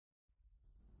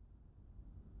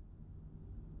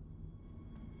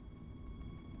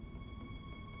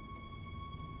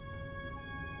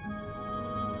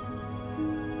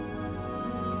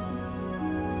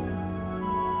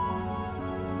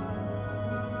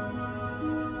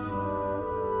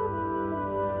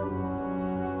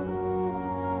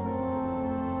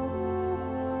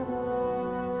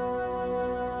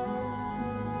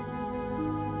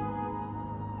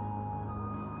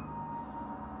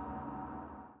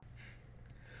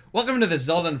Welcome to the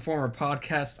Zelda Informer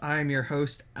podcast. I am your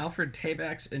host, Alfred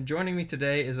Tabax, and joining me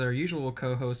today is our usual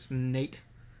co-host, Nate.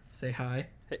 Say hi.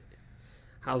 Hey,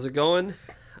 how's it going?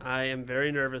 I am very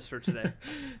nervous for today.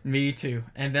 Me too.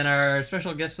 And then our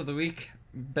special guest of the week,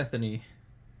 Bethany.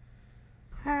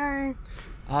 Hi.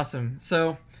 Awesome.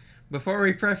 So, before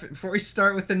we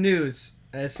start with the news,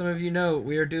 as some of you know,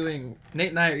 Nate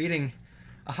and I are eating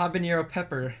a habanero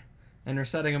pepper and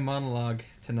reciting a monologue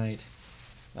tonight.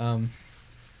 I'm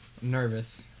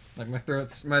nervous. Like my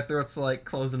throat's like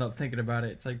closing up thinking about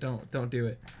it. It's like don't do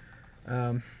it.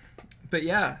 But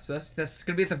yeah, so that's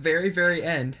gonna be at the very, very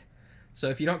end. So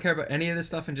if you don't care about any of this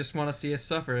stuff and just want to see us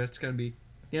suffer, it's gonna be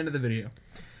the end of the video.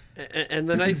 And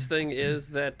the nice thing is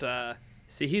that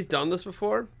see, he's done this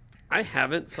before. I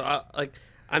haven't, so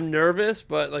I'm nervous,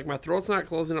 but like my throat's not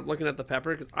closing up looking at the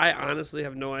pepper because I honestly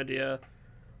have no idea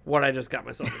what I just got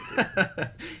myself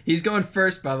into. He's going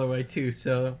first, by the way, too.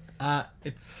 So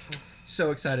it's so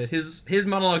excited. His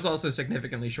monologue's also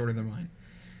significantly shorter than mine.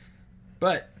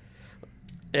 But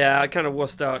yeah, I kind of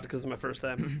wussed out because it's my first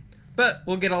time. But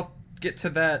we'll get to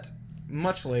that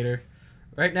much later.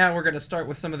 Right now, we're going to start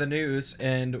with some of the news,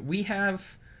 and we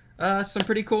have some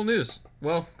pretty cool news.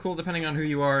 Well, cool depending on who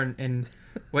you are and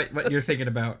what you're thinking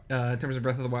about in terms of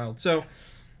Breath of the Wild. So,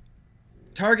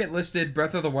 Target listed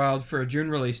Breath of the Wild for a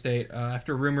June release date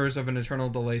after rumors of an eternal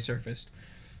delay surfaced.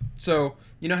 So,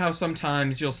 you know how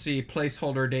sometimes you'll see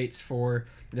placeholder dates for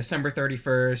December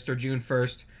 31st or June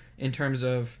 1st in terms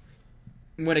of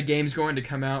when a game's going to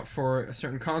come out for a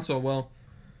certain console? Well,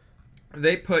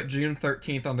 they put June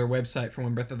 13th on their website for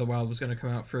when Breath of the Wild was going to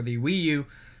come out for the Wii U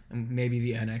and maybe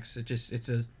the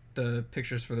NX. The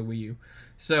pictures for the Wii U.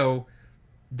 So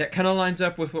that kind of lines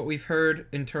up with what we've heard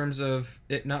in terms of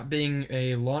it not being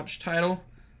a launch title,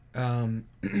 and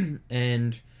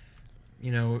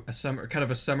a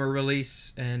summer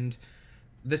release. And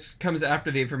this comes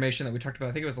after the information that we talked about.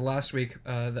 I think it was last week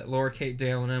that Laura Kate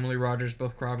Dale and Emily Rogers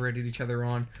both corroborated each other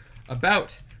on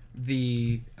about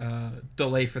the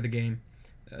delay for the game.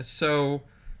 So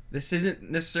this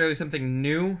isn't necessarily something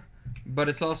new, but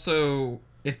it's also,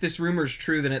 if this rumor is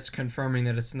true, then it's confirming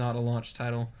that it's not a launch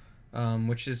title.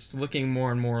 Which is looking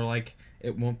more and more like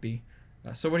it won't be.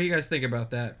 So what do you guys think about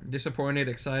that? Disappointed,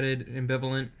 excited,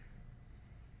 ambivalent?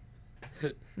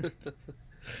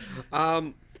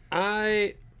 As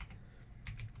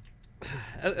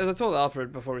I told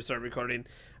Alfred before we started recording,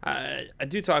 I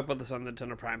do talk about this on the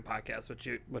Nintendo Prime podcast,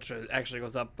 which actually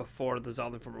goes up before the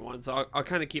Zelda Informer 1, so I'll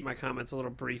kind of keep my comments a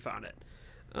little brief on it.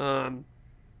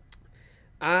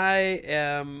 I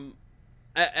am...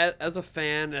 As a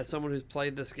fan, as someone who's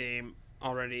played this game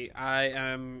already, I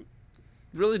am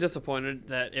really disappointed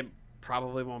that it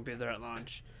probably won't be there at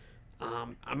launch.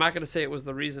 I'm not going to say it was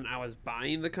the reason I was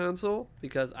buying the console,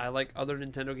 because I like other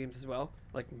Nintendo games as well.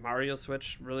 Like Mario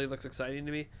Switch really looks exciting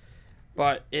to me.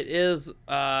 But it is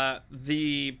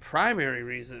the primary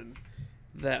reason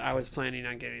that I was planning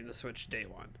on getting the Switch day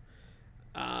one.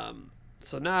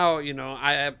 So now,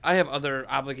 I have other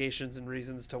obligations and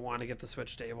reasons to want to get the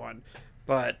Switch day one.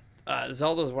 But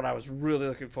Zelda is what I was really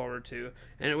looking forward to.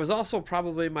 And it was also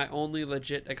probably my only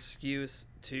legit excuse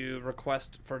to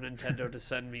request for Nintendo to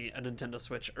send me a Nintendo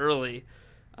Switch early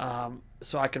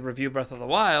so I could review Breath of the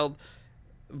Wild.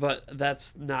 But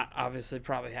that's not obviously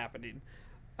probably happening.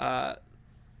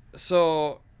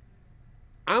 So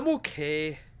I'm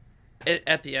okay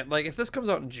at the end. Like, if this comes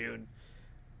out in June,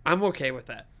 I'm okay with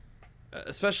that.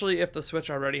 Especially if the Switch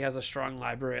already has a strong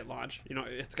library at launch.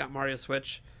 It's got Mario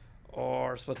Switch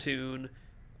or Splatoon,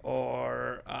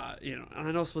 or and I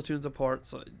know Splatoon's a port,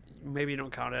 so maybe you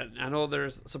don't count it. I know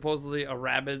there's supposedly a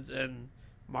Rabbids and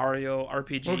Mario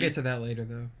RPG. We'll get to that later,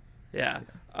 though. Yeah.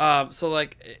 So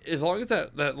like, as long as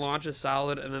that launch is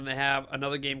solid, and then they have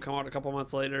another game come out a couple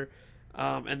months later,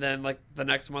 and then like the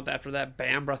next month after that,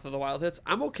 bam, Breath of the Wild hits,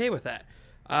 I'm okay with that.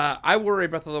 I worry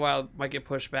Breath of the Wild might get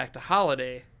pushed back to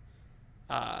holiday.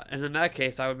 And in that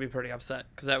case, I would be pretty upset,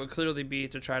 because that would clearly be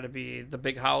to try to be the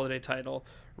big holiday title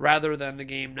rather than the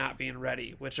game not being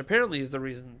ready, which apparently is the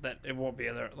reason that it won't be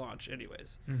there at launch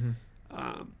anyways.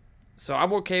 Mm-hmm. So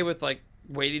I'm okay with like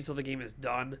waiting till the game is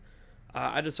done.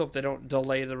 I just hope they don't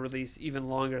delay the release even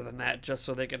longer than that, just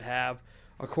so they could have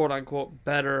a quote-unquote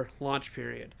better launch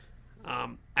period.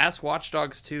 Ask Watch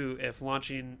Dogs 2 if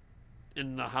launching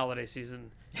in the holiday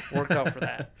season worked out for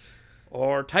that.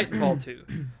 Or Titanfall 2.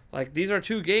 Like, these are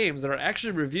two games that are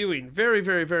actually reviewing very,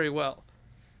 very, very well.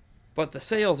 But the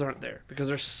sales aren't there, because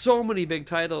there's so many big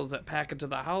titles that pack into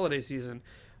the holiday season.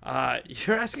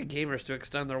 You're asking gamers to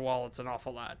extend their wallets an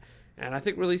awful lot. And I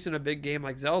think releasing a big game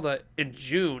like Zelda in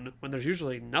June, when there's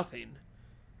usually nothing,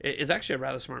 is actually a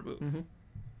rather smart move. Mm-hmm.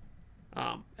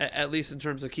 at least in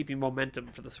terms of keeping momentum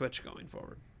for the Switch going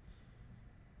forward.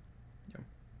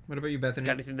 What about you, Bethany?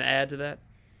 Got anything to add to that?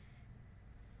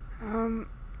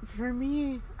 For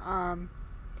me,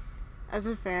 as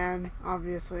a fan,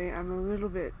 obviously, I'm a little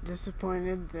bit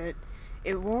disappointed that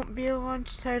it won't be a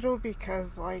launch title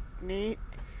because, like Nate,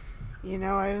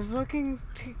 I was looking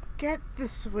to get the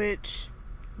Switch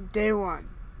day one,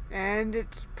 and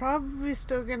it's probably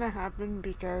still gonna happen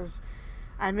because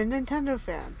I'm a Nintendo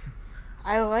fan.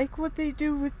 I like what they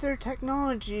do with their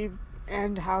technology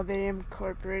and how they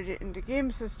incorporate it into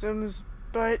game systems,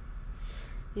 but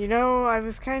I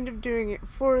was kind of doing it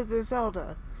for the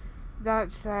Zelda.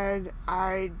 That said,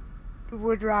 I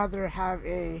would rather have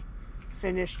a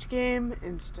finished game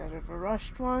instead of a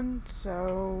rushed one,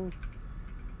 so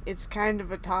it's kind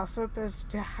of a toss-up as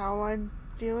to how I'm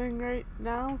feeling right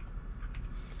now.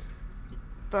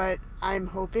 But I'm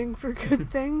hoping for good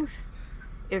things.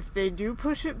 If they do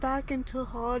push it back until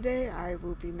holiday, I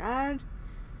will be mad,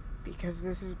 because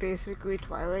this is basically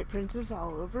Twilight Princess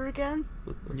all over again.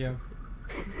 Yeah.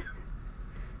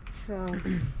 So,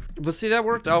 But see, that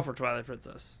worked out for Twilight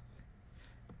Princess.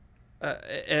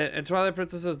 And Twilight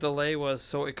Princess's delay was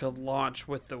so it could launch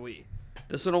with the Wii.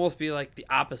 This would almost be like the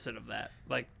opposite of that.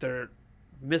 Like they're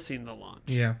missing the launch.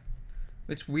 Yeah.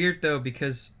 It's weird though,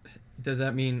 because does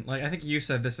that mean, like, I think you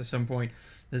said this at some point,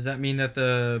 does that mean that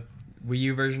the Wii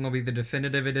U version will be the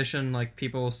definitive edition? Like,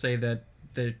 people say that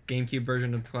the GameCube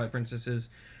version of Twilight Princess is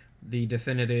the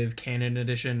definitive canon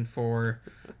edition for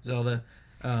Zelda.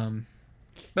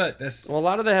 But that's... Well, a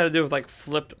lot of that had to do with like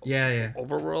flipped Yeah.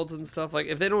 overworlds and stuff. Like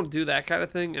if they don't do that kind of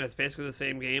thing and it's basically the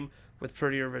same game with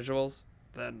prettier visuals,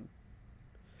 then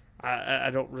I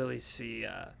don't really see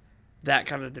that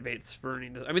kind of debate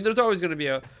spurning this. I mean, there's always going to be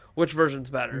a which version's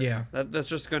better. Yeah. That's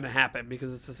just going to happen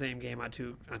because it's the same game on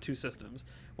two systems.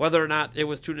 Whether or not it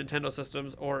was two Nintendo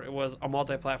systems or it was a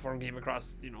multi-platform game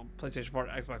across PlayStation 4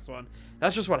 and Xbox One,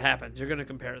 that's just what happens. You're going to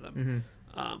compare them.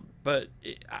 But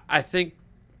I think,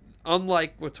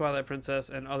 unlike with Twilight Princess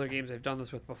and other games they've done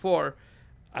this with before,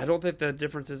 I don't think the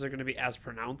differences are going to be as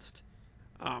pronounced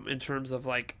in terms of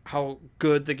like how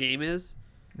good the game is.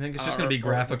 I think it's just going to be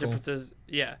graphical. Differences,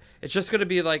 yeah. It's just going to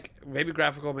be like maybe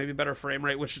graphical, maybe better frame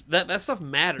rate, which that stuff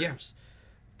matters. Yeah.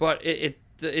 But it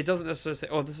doesn't necessarily say,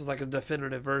 oh, this is like a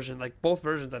definitive version. Like both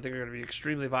versions, I think are going to be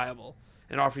extremely viable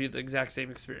and offer you the exact same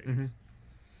experience.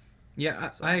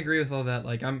 Yeah, I agree with all that.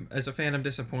 Like, as a fan, I'm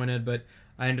disappointed, but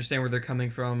I understand where they're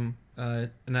coming from,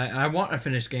 and I want a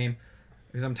finished game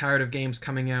because I'm tired of games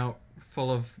coming out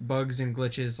full of bugs and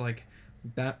glitches. Like,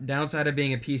 downside of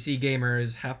being a PC gamer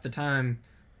is half the time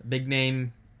big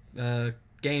name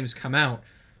games come out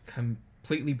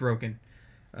completely broken.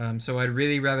 So I'd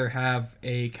really rather have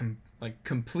a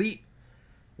complete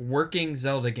working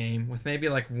Zelda game with maybe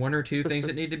like one or two things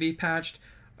that need to be patched,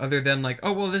 other than like,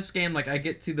 oh well, this game, like I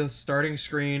get to the starting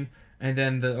screen and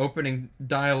then the opening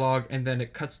dialogue and then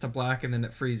it cuts to black and then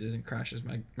it freezes and crashes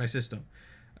my system.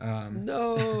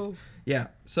 No. Yeah,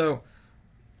 so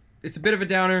it's a bit of a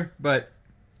downer, but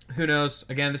who knows?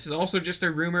 Again, this is also just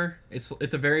a rumor. It's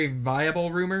a very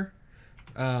viable rumor,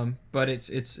 but it's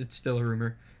still a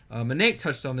rumor. And Nate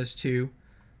touched on this too.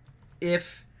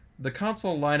 If the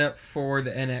console lineup for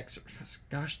the NX,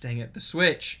 gosh dang it, the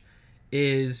Switch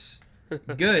is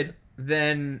good,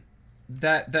 then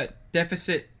that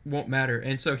deficit won't matter.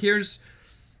 And so here's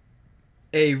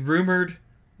a rumored,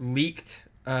 leaked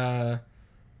lineup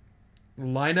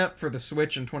for the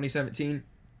Switch in 2017.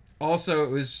 Also, it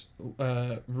was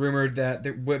rumored that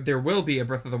there will be a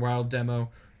Breath of the Wild demo,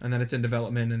 and that it's in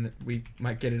development, and that we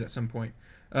might get it at some point.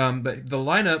 But the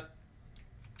lineup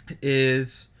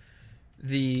is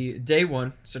the day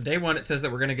one. So day one, it says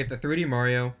that we're going to get the 3D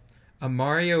Mario, a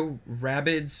Mario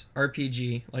Rabbids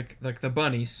RPG, like the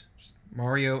bunnies,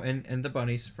 Mario and the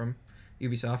bunnies from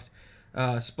Ubisoft.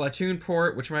 Splatoon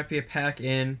port, which might be a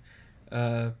pack-in.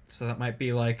 So that might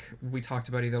be like we talked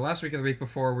about either last week or the week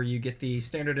before, where you get the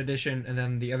standard edition and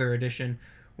then the other edition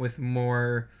with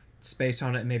more space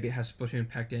on it, and maybe it has Splatoon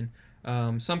packed in.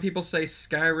 Some people say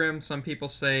Skyrim, some people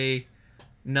say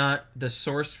not. The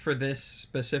source for this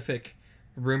specific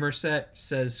rumor set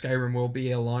says Skyrim will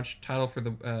be a launch title for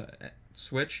the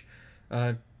Switch.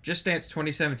 Just Dance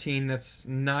 2017, that's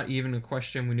not even a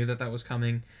question. We knew that was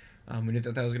coming. We knew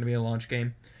that was going to be a launch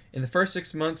game. In the first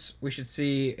 6 months, we should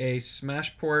see a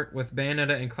Smash port with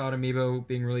Bayonetta and Cloud Amiibo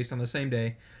being released on the same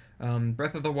day.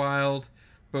 Breath of the Wild,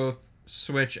 both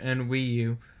Switch and Wii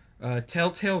U.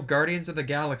 Telltale Guardians of the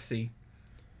Galaxy.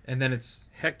 And then it's...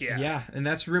 Heck yeah. Yeah, and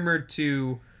that's rumored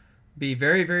to be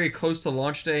very, very close to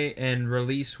launch day and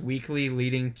release weekly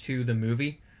leading to the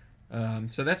movie.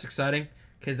 So that's exciting.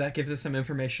 because that gives us some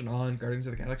information on Guardians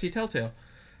of the Galaxy Telltale.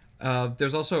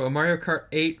 There's also a Mario Kart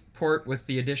 8 port with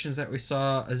the additions that we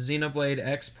saw, a Xenoblade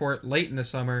X port late in the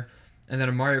summer, and then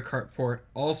a Mario Kart port.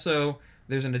 Also,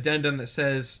 there's an addendum that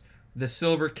says The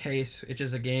Silver Case, which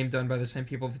is a game done by the same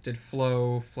people that did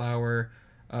Flow, Flower,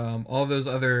 all those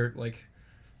other, like,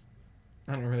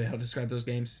 I don't know really how to describe those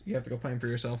games. You have to go play them for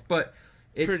yourself. But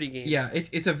it's Pretty games. Yeah,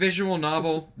 it's a visual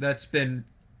novel that's been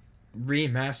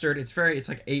remastered. It's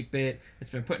like 8-bit. It's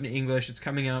been put into English. It's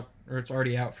coming out, or it's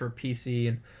already out for PC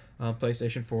and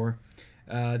PlayStation 4.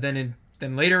 Then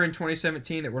later in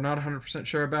 2017 that we're not 100%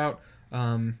 sure about,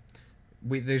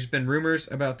 there's been rumors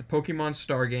about the Pokemon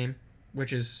Star game,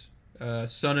 which is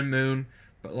Sun and Moon,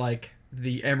 but like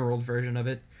the Emerald version of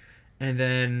it. And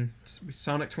then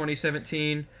Sonic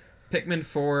 2017, Pikmin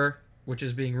 4, which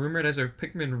is being rumored as a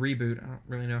Pikmin reboot. I don't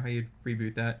really know how you'd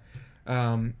reboot that.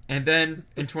 And then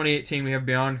in 2018, we have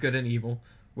Beyond Good and Evil,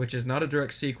 which is not a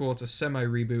direct sequel. It's a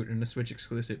semi-reboot and a Switch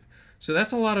exclusive. So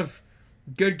that's a lot of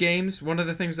good games. One of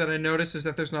the things that I noticed is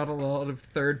that there's not a lot of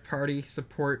third-party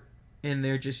support in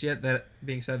there just yet. That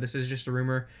being said, this is just a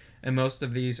rumor, and most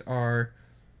of these are...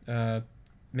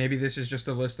 maybe this is just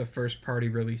a list of first-party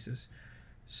releases.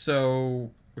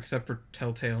 So, except for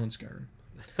Telltale and Skyrim.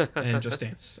 And Just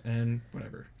Dance and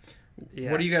whatever.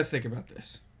 Yeah. What do you guys think about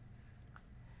this?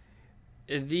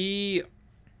 See,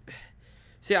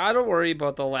 I don't worry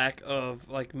about the lack of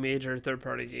like major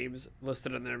third-party games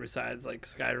listed in there besides like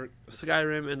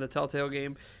Skyrim and the Telltale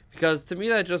game, because to me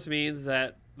that just means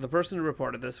that the person who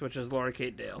reported this, which is Laura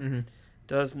Kate Dale,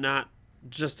 doesn't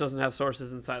have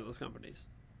sources inside those companies.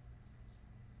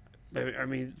 I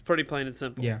mean, pretty plain and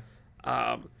simple. Yeah.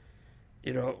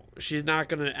 She's not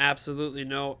going to absolutely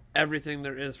know everything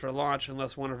there is for launch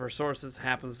unless one of her sources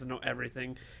happens to know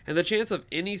everything. And the chance of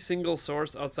any single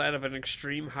source outside of an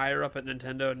extreme higher up at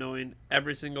Nintendo knowing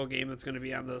every single game that's going to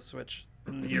be on the Switch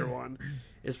in year one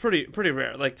is pretty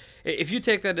rare. Like, if you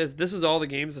take that as this is all the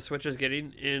games the Switch is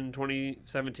getting in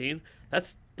 2017,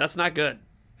 that's not good.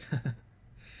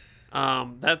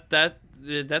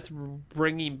 That's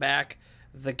bringing back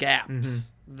the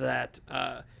gaps that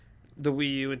the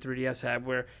Wii U and 3DS had,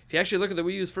 where if you actually look at the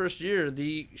Wii U's first year,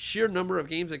 the sheer number of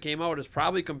games that came out is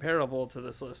probably comparable to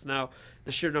this list. Now,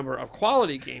 the sheer number of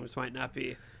quality games might not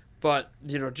be, but,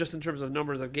 just in terms of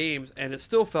numbers of games, and it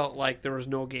still felt like there was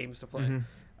no games to play.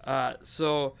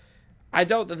 So I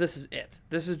doubt that this is it.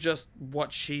 This is just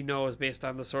what she knows based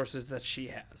on the sources that she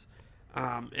has.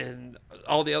 And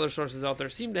all the other sources out there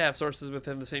seem to have sources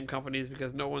within the same companies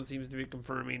because no one seems to be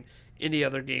confirming any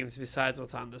other games besides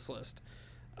what's on this list.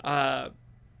 So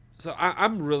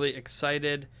I'm really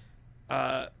excited,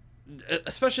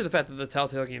 especially the fact that the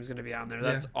Telltale game is going to be on there.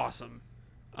 That's awesome.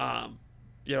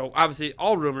 Obviously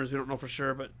all rumors, we don't know for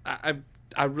sure, but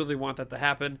I really want that to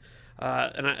happen.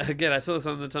 And I said this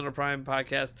on the Nintendo Prime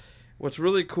podcast. What's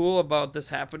really cool about this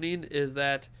happening is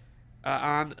that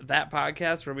on that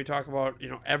podcast where we talk about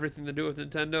everything to do with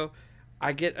Nintendo,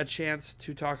 I get a chance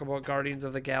to talk about Guardians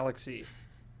of the Galaxy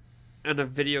and a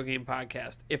video game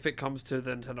podcast if it comes to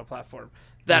the Nintendo platform.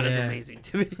 That is amazing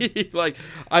to me. Like,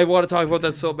 I want to talk about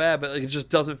that so bad, but it just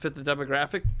doesn't fit the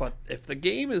demographic. But if the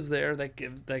game is there, that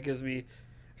gives me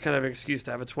kind of an excuse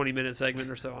to have a 20-minute segment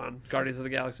or so on Guardians of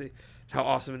the Galaxy, how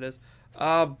awesome it is.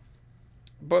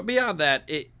 But beyond that,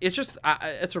 it's just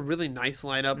it's a really nice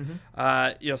lineup.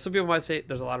 Some people might say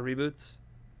there's a lot of reboots,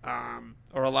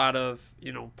 or a lot of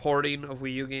porting of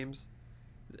Wii U games.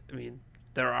 I mean,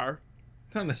 there are.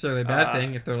 It's not necessarily a bad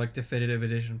thing if they're like definitive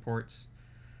edition ports.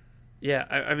 Yeah,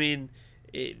 I mean,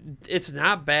 it's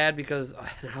not bad because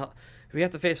we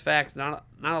have to face facts. Not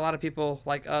a lot of people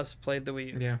like us played the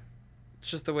Wii U. Yeah.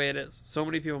 It's just the way it is. So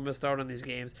many people missed out on these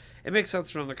games. It makes sense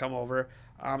for them to come over.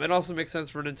 It also makes sense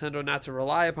for Nintendo not to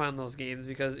rely upon those games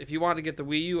because if you want to get the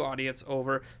Wii U audience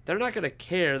over, they're not going to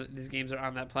care that these games are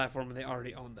on that platform and they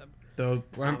already own them. Though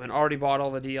and already bought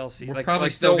all the DLC. We're probably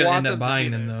still going to end up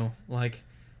buying them though. Like,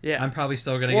 yeah, I'm probably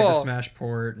still going to get the Smash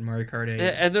port and Mario Kart 8.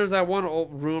 And there's that one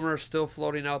old rumor still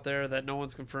floating out there that no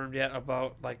one's confirmed yet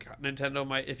about like Nintendo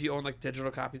might, if you own like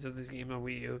digital copies of these games on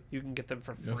Wii U, you can get them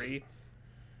for free.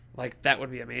 Like, that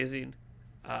would be amazing.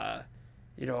 Where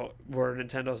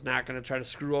Nintendo's not going to try to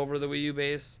screw over the Wii U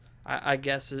base. I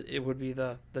guess it would be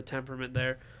the temperament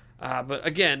there. But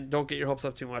again, don't get your hopes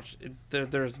up too much.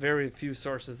 There's very few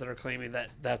sources that are claiming that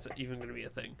that's even going to be a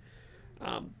thing.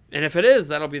 And if it is,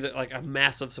 that'll be like a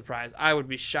massive surprise. I would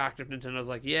be shocked if Nintendo's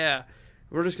like, yeah,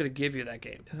 we're just going to give you that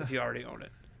game if you already own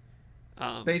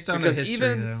it. Based on the history,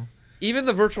 though. Even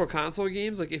the virtual console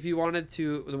games, like if you wanted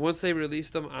to, once they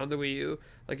released them on the Wii U,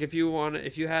 like if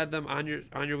you had them on your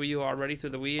Wii U already through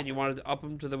the Wii and you wanted to up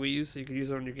them to the Wii U so you could use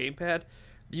them on your gamepad,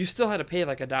 you still had to pay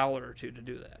like $1 or $2 to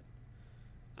do that.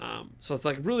 So it's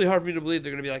like really hard for me to believe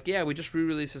they're gonna be like, yeah, we just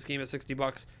re-released this game at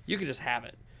 $60. You can just have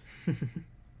it.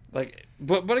 Like,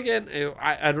 but again,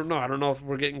 I don't know. I don't know if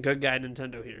we're getting good guy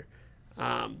Nintendo here.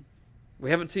 We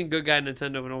haven't seen good guy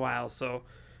Nintendo in a while, so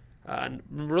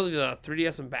really the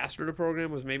 3DS Ambassador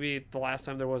program was maybe the last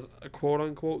time there was a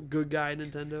quote-unquote good guy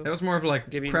Nintendo. That was more of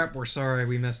like, crap, we're sorry,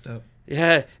 we messed up.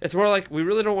 Yeah, it's more like we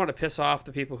really don't want to piss off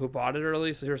the people who bought it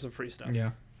early, so here's some free stuff.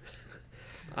 Yeah.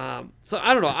 So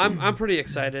I don't know. I'm pretty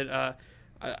excited.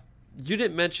 You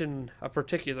didn't mention a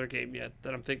particular game yet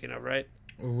that I'm thinking of, right?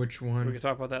 Which one? We can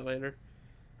talk about that later.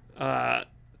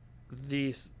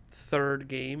 The third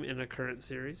game in a current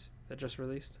series that just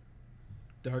released.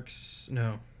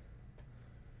 No.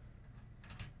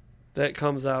 That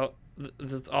comes out.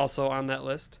 That's also on that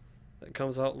list. That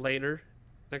comes out later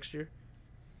next year.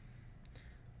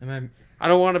 I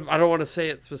don't want to say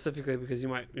it specifically because you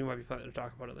might be planning to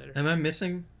talk about it later. Am I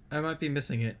missing? I might be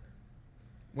missing it.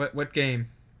 What game?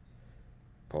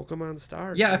 Pokemon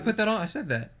Stars. Yeah, I put that on. I said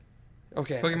that.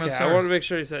 Okay. Pokemon Stars. I want to make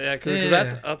sure you said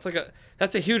because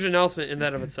that's a huge announcement in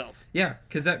that of itself. Yeah,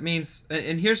 because that means,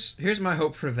 and here's my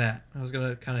hope for that. I was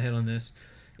gonna kind of hit on this,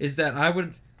 is that I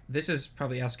would. This is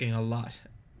probably asking a lot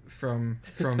from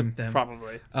them.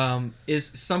 Probably.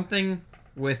 Is something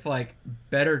with like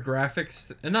better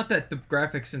graphics, and not that the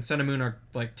graphics in Sun and Moon are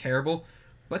like terrible,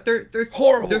 but they're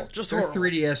horrible. They're horrible.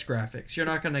 3DS graphics. You're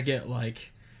not gonna get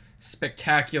like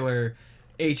spectacular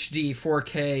HD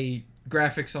 4K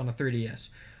graphics on a 3DS.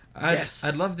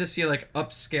 I'd love to see like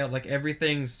upscaled, like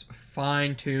everything's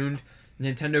fine tuned.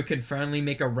 Nintendo could finally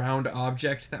make a round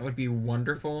object. That would be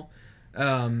wonderful.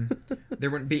 There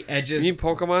wouldn't be edges. You mean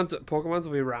Pokemon's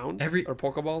will be round? Or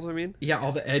Pokeballs, I mean? Yeah,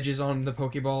 all the edges on the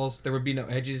Pokeballs. There would be no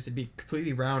edges. It'd be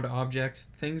completely round object.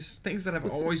 Things that I've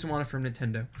always wanted from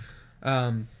Nintendo.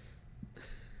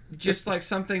 Just like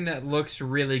something that looks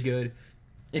really good.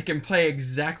 It can play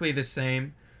exactly the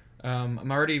same.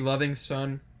 I'm already loving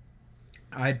Sun.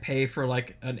 I'd pay for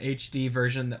like an HD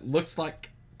version that looks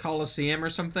like Coliseum or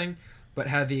something, but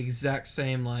had the exact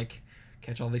same like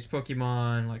catch all these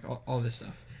Pokemon, like all this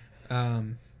stuff.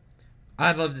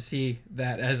 I'd love to see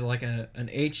that as like an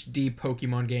HD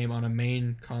Pokemon game on a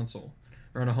main console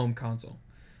or on a home console.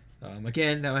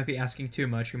 Again, that might be asking too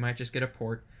much. We might just get a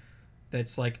port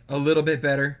that's like a little bit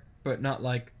better, but not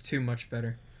like too much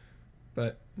better.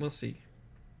 But we'll see.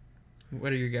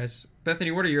 What are you guys...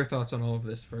 Bethany, what are your thoughts on all of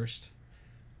this first?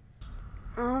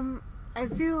 I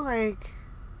feel like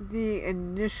the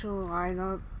initial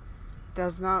lineup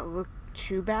does not look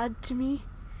too bad to me.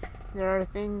 There are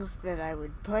things that I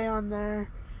would play on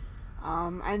there.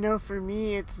 I know for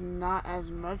me it's not as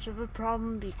much of a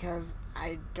problem because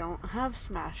I don't have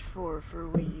Smash 4 for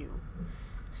Wii U.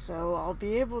 So I'll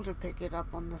be able to pick it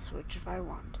up on the Switch if I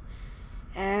want.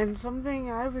 And something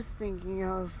I was thinking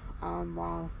of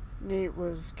while Nate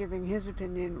was giving his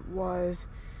opinion was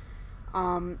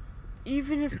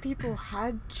even if people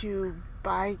had to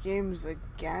buy games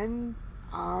again,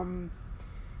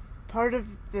 part of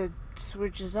the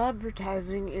Switch's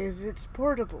advertising is it's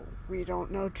portable. We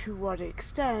don't know to what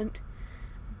extent,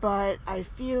 but I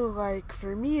feel like,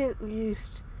 for me at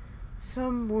least,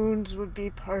 some wounds would be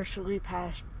partially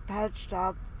patched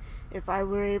up if I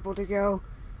were able to go,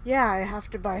 yeah, I have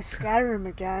to buy Skyrim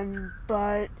again,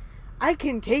 but I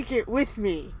can take it with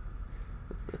me.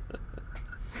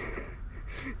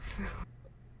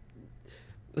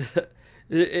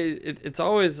 It's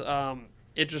always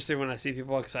interesting when I see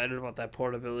people excited about that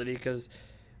portability because,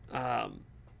 I'm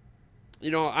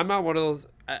not one of those.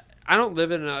 I don't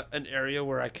live in an area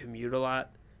where I commute a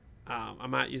lot. We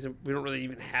don't really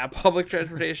even have public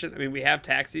transportation. I mean, we have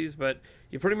taxis, but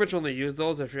you pretty much only use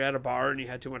those if you're at a bar and you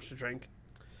had too much to drink,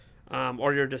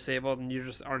 or you're disabled and you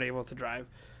just aren't able to drive.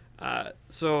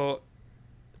 So,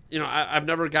 I've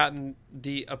never gotten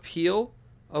the appeal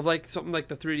of like something like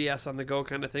the 3DS on the go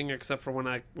kind of thing, except for when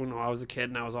I was a kid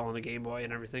and I was all on the Game Boy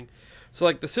and everything. So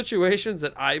like the situations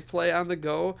that I play on the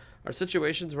go are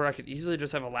situations where I could easily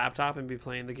just have a laptop and be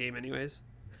playing the game anyways.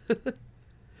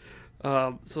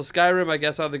 So Skyrim, I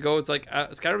guess on the go, it's like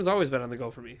Skyrim's always been on the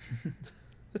go for me.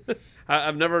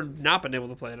 I've never not been able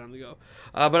to play it on the go.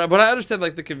 But I understand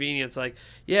like the convenience. Like,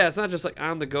 yeah, it's not just like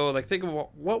on the go. Like, think of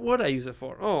what would I use it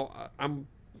for? Oh, I'm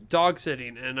dog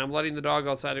sitting and I'm letting the dog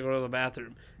outside to go to the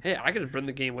bathroom. Hey, I could just bring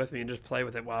the game with me and just play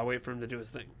with it while I wait for him to do his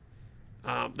thing.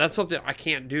 That's something I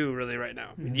can't do really right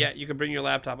now. I mean, yeah, you can bring your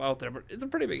laptop out there, but it's a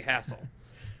pretty big hassle.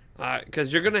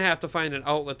 Because you're going to have to find an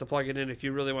outlet to plug it in if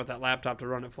you really want that laptop to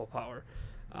run at full power.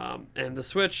 And the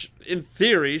Switch, in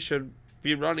theory, should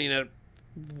be running at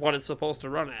what it's supposed to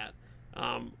run at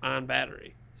on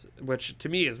battery. which to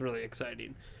me is really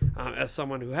exciting as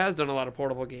someone who has done a lot of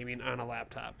portable gaming on a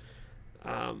laptop.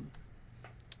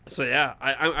 So yeah,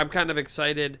 I'm kind of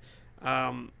excited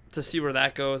to see where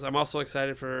that goes. I'm also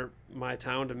excited for my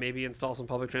town to maybe install some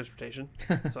public transportation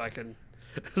so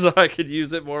I could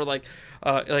use it more. Like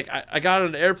I got on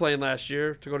an airplane last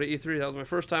year to go to E3. That was my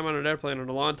first time on an airplane in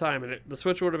a long time, and the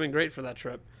Switch would have been great for that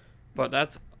trip, but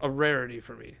that's a rarity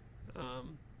for me.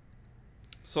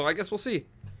 So I guess we'll see.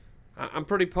 I'm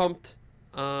pretty pumped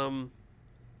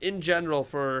in general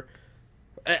for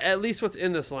at least what's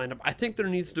in this lineup. I think there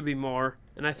needs to be more,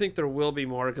 and I think there will be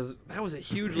more because that was a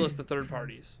huge list of third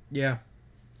parties. Yeah.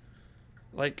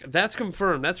 Like, that's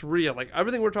confirmed. That's real. Like,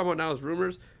 everything we're talking about now is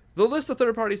rumors. The list of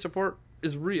third-party support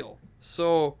is real.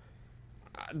 So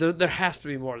there has to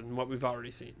be more than what we've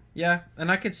already seen. Yeah,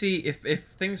 and I could see if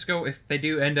they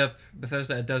do end up,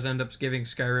 Bethesda does end up giving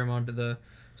Skyrim onto the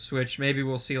Switch, maybe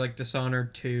we'll see like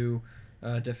Dishonored 2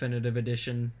 Definitive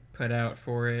Edition put out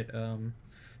for it.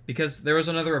 Because there was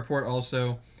another report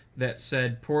also that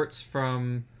said ports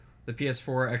from the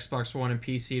PS4, Xbox One, and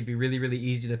PC would be really, really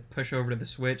easy to push over to the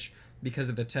Switch because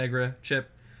of the Tegra chip.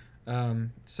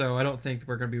 So I don't think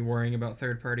we're going to be worrying about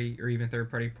third-party or even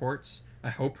third-party ports. I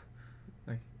hope.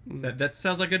 That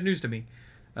sounds like good news to me.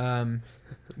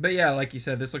 But yeah, like you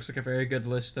said, this looks like a very good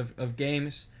list of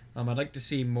games. I'd like to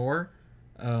see more.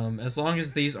 As long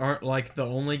as these aren't like the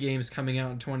only games coming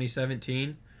out in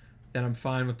 2017, then I'm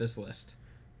fine with this list.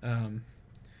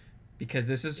 Because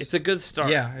it's a good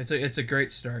start. Yeah, it's a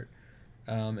great start.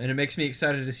 And it makes me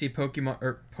excited to see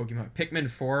Pikmin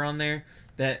 4 on there.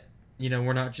 That,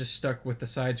 we're not just stuck with the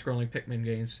side-scrolling Pikmin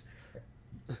games.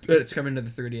 But it's coming to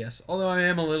the 3DS. Although I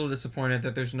am a little disappointed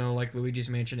that there's no like Luigi's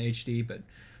Mansion HD, but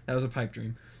that was a pipe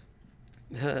dream.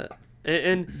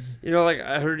 and like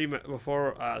I heard you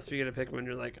before speaking of Pikmin,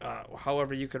 you're like,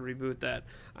 however you could reboot that.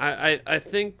 I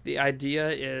think the idea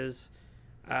is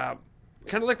kind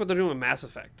of like what they're doing with Mass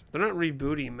Effect. They're not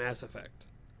rebooting Mass Effect.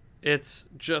 It's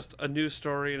just a new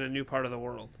story in a new part of the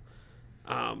world.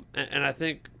 And I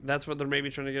think that's what they're maybe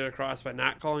trying to get across by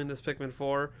not calling this Pikmin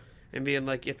 4 and being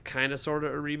like it's kind of sort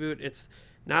of a reboot. It's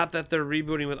not that they're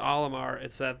rebooting with Olimar.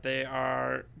 It's that they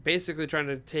are basically trying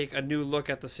to take a new look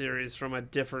at the series from a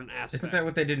different aspect. Isn't that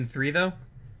what they did in 3, though?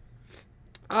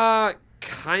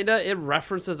 Kinda. It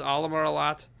references Olimar a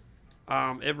lot.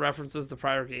 It references the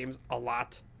prior games a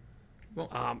lot.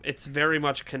 Well, it's very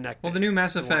much connected. Well, the new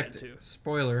Mass Effect,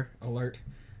 spoiler alert,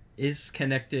 is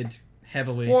connected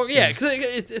heavily. Well, yeah, because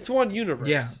it's one universe.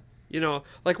 Yeah.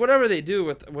 Like whatever they do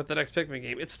with the next Pikmin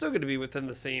game, it's still going to be within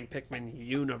the same Pikmin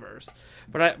universe.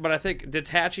 But I think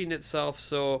detaching itself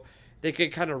so they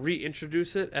could kind of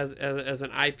reintroduce it as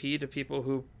an IP to people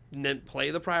who didn't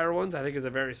play the prior ones, I think is a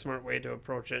very smart way to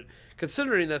approach it.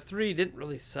 Considering that 3 didn't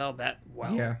really sell that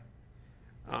well. Yeah.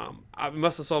 It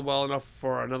must have sold well enough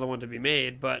for another one to be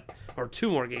made, or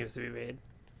 2 more games to be made.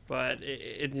 But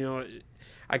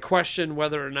I question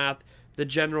whether or not the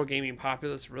general gaming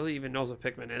populace really even knows what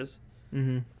Pikmin is.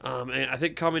 Mm-hmm. And I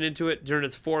think coming into it during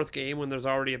its 4th game when there's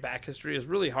already a back history is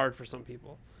really hard for some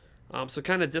people. So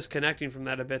kind of disconnecting from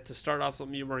that a bit to start off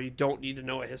something where you don't need to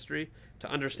know a history to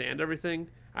understand everything,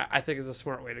 I think is a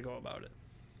smart way to go about it.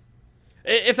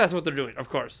 If that's what they're doing, of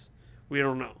course. We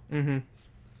don't know. Mm-hmm.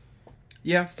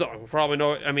 Yeah. Still, we'll probably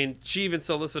know. I mean, she even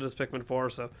still listed as Pikmin 4,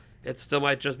 so it still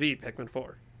might just be Pikmin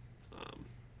 4.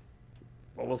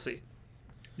 But we'll see.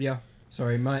 Yeah.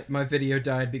 Sorry, my video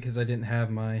died because I didn't have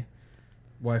my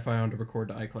Wi-Fi on to record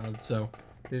to iCloud, so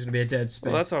there's going to be a dead space.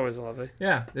 Well, that's always lovely.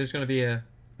 Yeah, there's going to be a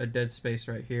dead space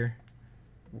right here.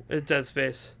 A dead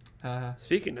space.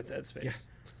 Speaking of dead space.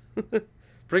 Yeah.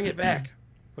 Bring it back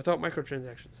without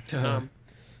microtransactions.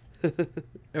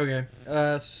 Okay,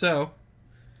 so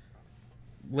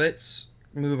let's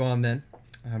move on then.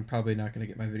 I'm probably not going to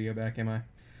get my video back, am I?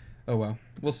 Oh well,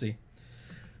 we'll see.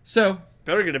 So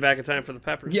better get it back in time for the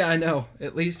peppers. Yeah, I know.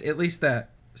 At least that.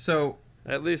 So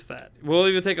at least that. We'll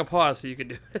even take a pause so you can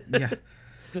do it.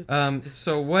 Yeah.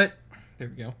 So what? There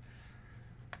we go.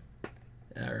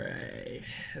 All right.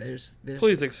 There's.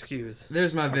 Please excuse.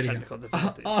 There's my video. Technical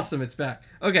difficulties. Awesome, it's back.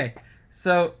 Okay.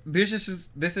 So this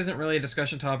isn't really a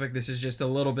discussion topic. This is just a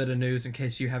little bit of news in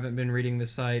case you haven't been reading the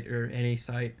site or any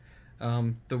site.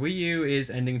 The Wii U is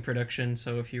ending production,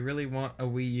 so if you really want a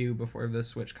Wii U before the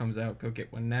Switch comes out, go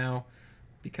get one now,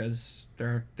 because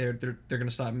they're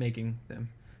gonna stop making them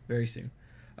very soon.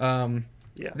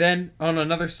 Yeah. Then on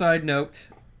another side note,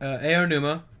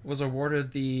 Aonuma was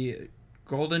awarded the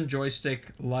Golden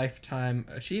Joystick Lifetime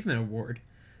Achievement Award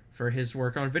for his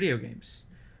work on video games,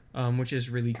 which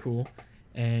is really cool.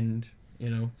 And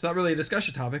it's not really a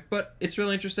discussion topic, but it's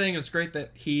really interesting. It's great that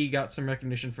he got some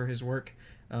recognition for his work.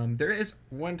 There is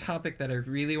one topic that I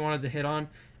really wanted to hit on,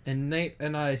 and Nate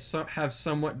and I have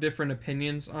somewhat different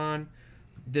opinions on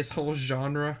this whole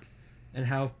genre and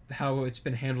how it's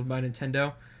been handled by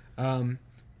Nintendo.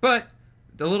 But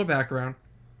a little background: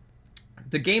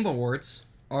 the Game Awards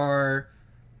are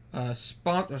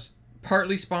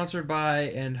partly sponsored by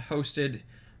and hosted.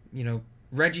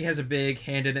 Reggie has a big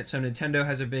hand in it, so Nintendo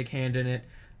has a big hand in it,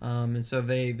 and so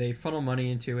they funnel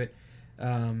money into it,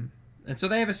 and so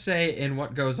they have a say in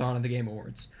what goes on in the Game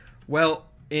Awards. Well,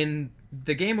 in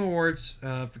the Game Awards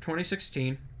for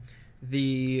 2016,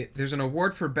 there's an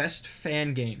award for Best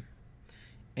Fan Game,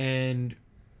 and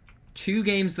 2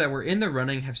 games that were in the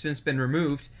running have since been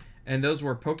removed, and those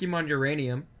were Pokemon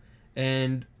Uranium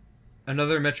and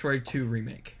another Metroid 2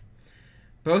 remake,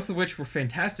 both of which were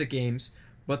fantastic games,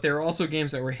 but there are also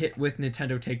games that were hit with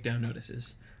Nintendo takedown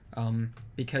notices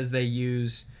because they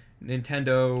use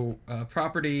Nintendo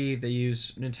property, they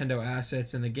use Nintendo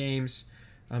assets in the games,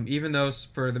 even though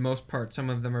for the most part some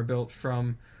of them are built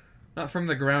not from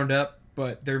the ground up,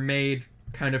 but they're made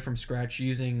kind of from scratch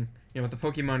using, the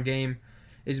Pokemon game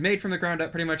is made from the ground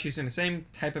up pretty much using the same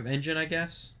type of engine, I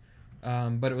guess,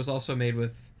 but it was also made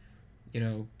with,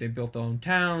 they built their own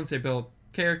towns, they built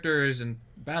characters and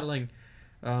battling,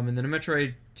 and then a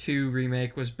Metroid 2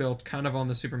 remake was built kind of on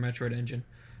the Super Metroid engine.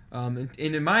 And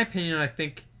in my opinion, I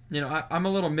think, I'm a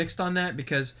little mixed on that,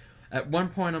 because at one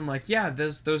point I'm like, yeah,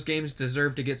 those games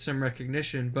deserve to get some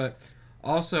recognition, but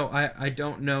also I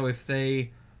don't know if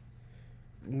they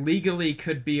legally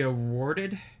could be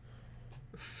awarded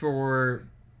for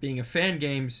being a fan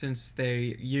game since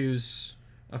they use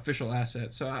official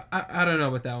assets. So I don't know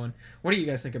about that one. What do you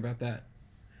guys think about that?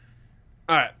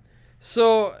 All right.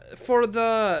 So for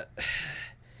the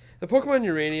Pokemon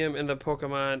Uranium and the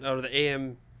Pokemon or the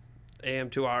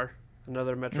AM2R,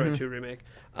 another Metroid 2 remake,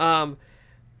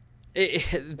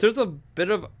 there's a bit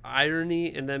of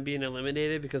irony in them being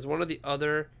eliminated because one of the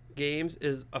other games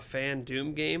is a fan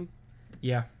Doom game.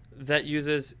 Yeah. That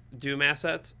uses Doom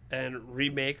assets and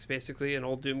remakes basically an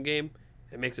old Doom game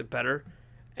and makes it better,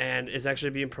 and is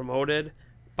actually being promoted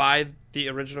by the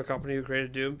original company who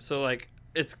created Doom. So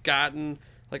it's gotten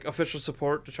official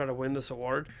support to try to win this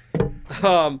award.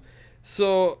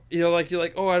 So you're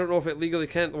like, oh, I don't know if it legally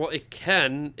can. Well, it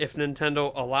can if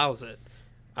Nintendo allows it.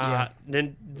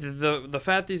 Then the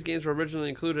fact these games were originally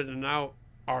included and now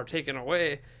are taken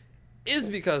away is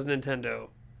because Nintendo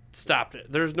stopped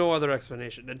it. There's no other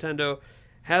explanation. Nintendo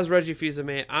has Reggie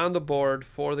Fils-Aimé on the board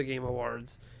for the Game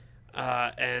Awards,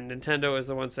 and Nintendo is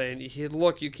the one saying,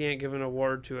 look, you can't give an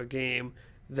award to a game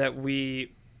that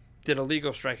we did a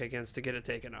legal strike against to get it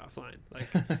taken offline.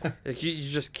 You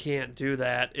just can't do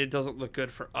that. It doesn't look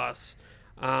good for us.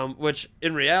 Which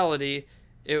in reality,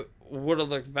 it would have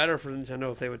looked better for Nintendo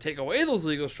if they would take away those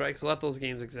legal strikes, let those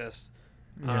games exist.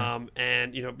 Yeah.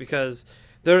 And because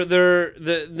the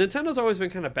Nintendo's always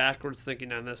been kind of backwards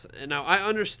thinking on this. And now I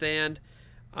understand,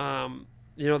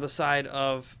 the side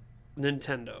of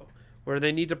Nintendo where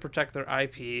they need to protect their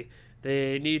IP.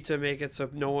 They need to make it so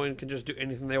no one can just do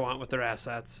anything they want with their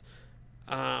assets.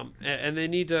 And they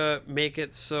need to make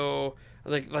it so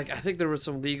I think there was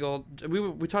some legal,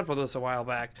 we talked about this a while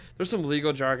back. There's some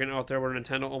legal jargon out there where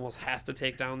Nintendo almost has to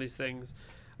take down these things.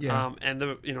 Yeah. And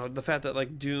the fact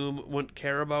that Doom wouldn't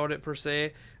care about it per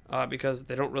se, because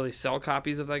they don't really sell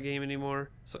copies of that game anymore,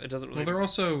 so it doesn't really. Well, they're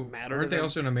also matter. Aren't they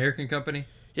also an American company?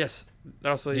 Yes,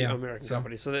 they're also an American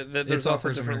company. So there's also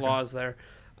different American laws there.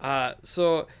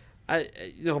 So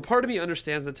part of me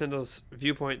understands Nintendo's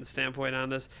viewpoint and standpoint on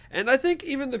this, and I think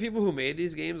even the people who made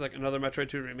these games, like another Metroid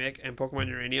 2 remake and Pokemon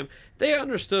Uranium, they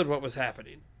understood what was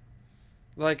happening.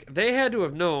 They had to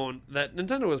have known that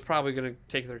Nintendo was probably going to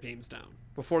take their games down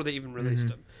before they even released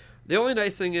them. The only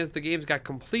nice thing is the games got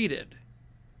completed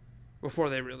before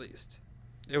they released.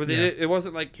 It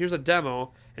wasn't like, here's a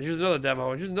demo, and here's another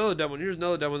demo, and here's another demo, and here's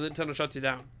another demo, and then Nintendo shuts you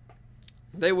down.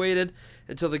 They waited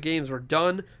until the games were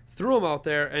done, threw them out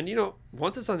there, and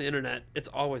once it's on the internet, it's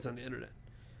always on the internet.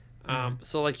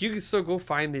 So you can still go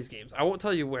find these games. I won't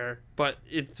tell you where, but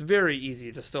it's very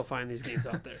easy to still find these games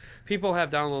out there. People have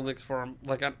download links for them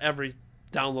on every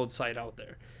download site out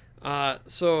there.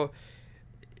 So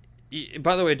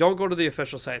by the way, don't go to the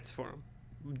official sites for them.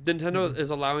 Nintendo is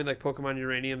allowing Pokemon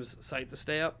Uranium's site to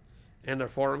stay up and their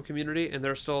forum community, and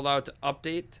they're still allowed to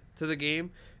update to the game,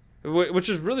 which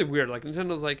is really weird.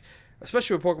 Nintendo's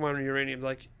especially with Pokemon Uranium,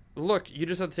 look, you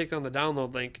just have to take down the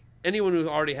download link. Anyone who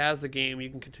already has the game, you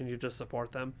can continue to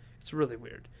support them. It's really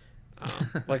weird.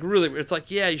 Really weird. It's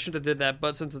yeah, you shouldn't have did that,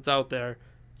 but since it's out there,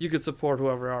 you could support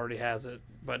whoever already has it,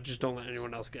 but just don't let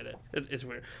anyone else get it. It's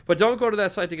weird. But don't go to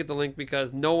that site to get the link,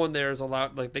 because no one there is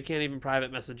allowed, they can't even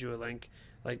private message you a link.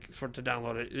 like to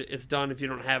download it. It's done. If you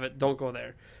don't have it, don't go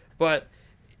there. But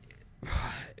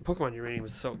Pokemon Uranium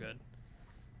is so good.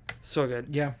 So good.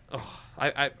 Yeah. Oh,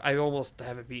 I almost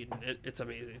have it beaten. It's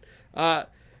amazing.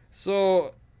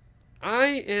 So I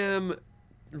am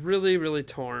really, really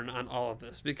torn on all of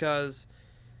this because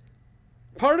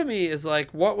part of me is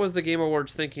like, what was the Game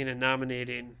Awards thinking in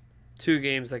nominating 2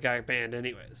 games that got banned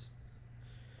anyways?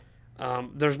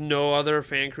 There's no other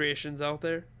fan creations out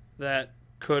there that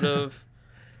could have,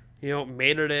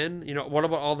 made it in. What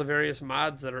about all the various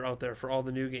mods that are out there for all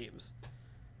the new games?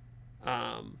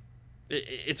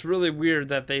 It's really weird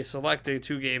that they selected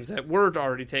 2 games that were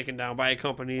already taken down by a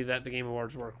company that the Game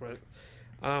Awards work with.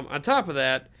 On top of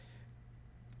that,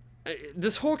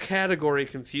 this whole category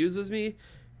confuses me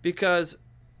because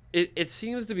it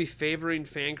seems to be favoring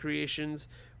fan creations,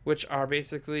 which are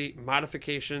basically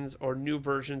modifications or new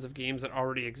versions of games that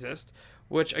already exist,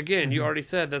 which, again, you already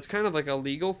said, that's kind of like a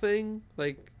legal thing.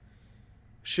 Like,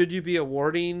 should you be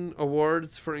awarding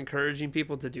awards for encouraging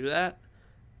people to do that?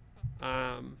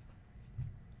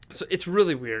 So it's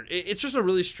really weird. It's just a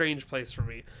really strange place for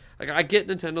me. Like, I get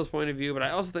Nintendo's point of view, but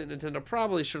I also think Nintendo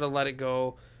probably should have let it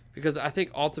go because I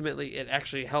think ultimately it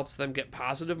actually helps them get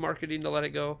positive marketing to let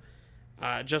it go.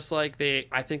 Just like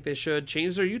I think they should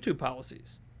change their YouTube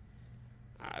policies.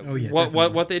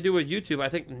 What they do with YouTube, I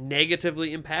think,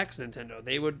 negatively impacts Nintendo.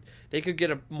 They could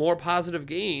get a more positive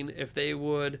gain if they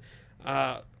would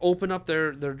open up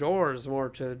their doors more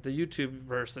to the YouTube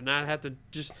verse and not have to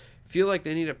just feel like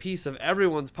they need a piece of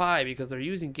everyone's pie because they're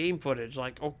using game footage.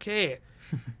 Like, okay,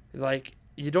 like,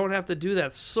 you don't have to do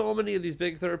that. So many of these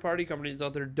big third-party companies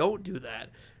out there don't do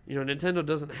that. Nintendo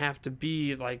doesn't have to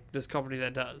be like this company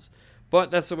that does.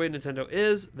 But that's the way Nintendo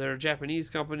is. They're a Japanese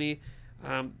company,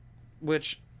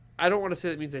 which I don't want to say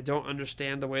that means they don't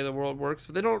understand the way the world works,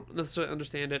 but they don't necessarily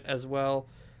understand it as well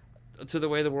to the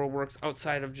way the world works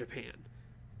outside of Japan.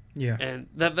 Yeah. And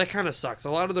that kind of sucks.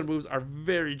 A lot of their moves are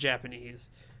very Japanese.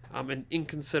 And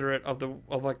inconsiderate of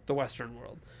the Western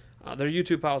world. Their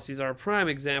YouTube policies are a prime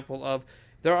example of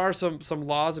there are some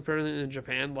laws apparently in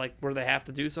Japan like where they have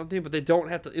to do something, but they don't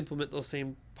have to implement those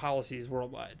same policies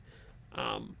worldwide,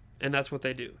 and that's what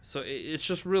they do. So it's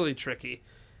just really tricky.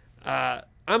 I'm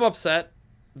upset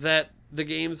that the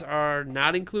games are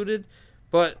not included,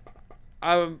 but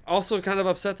I'm also kind of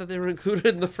upset that they were included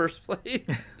in the first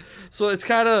place. So it's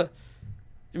kind of.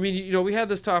 I mean, we had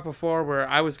this talk before where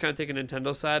I was kind of taking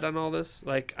Nintendo's side on all this.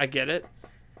 Like, I get it,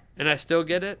 and I still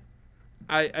get it.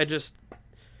 I just,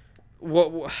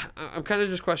 I'm kind of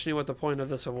just questioning what the point of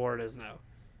this award is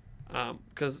now.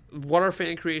 Because what are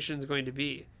fan creations going to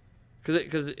be?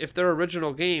 Because if they're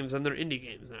original games, then they're indie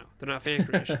games now. They're not fan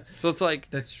creations. So it's like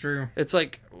that's true. It's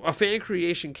like a fan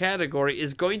creation category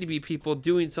is going to be people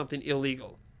doing something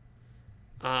illegal.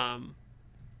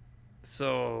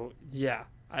 So yeah,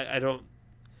 I don't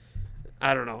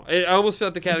know. I almost feel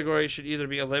like the category should either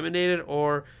be eliminated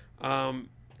or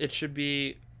it should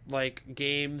be like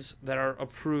games that are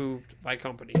approved by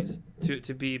companies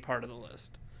to be part of the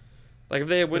list. Like if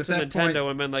they went to Nintendo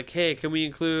and been like, hey, can we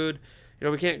include,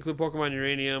 we can't include Pokemon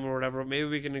Uranium or whatever, but maybe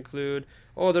we can include,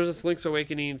 there's this Link's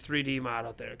Awakening 3D mod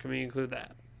out there. Can we include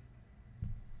that?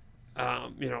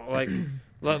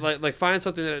 Like find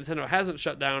something that Nintendo hasn't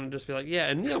shut down and just be like, yeah,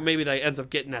 and maybe that ends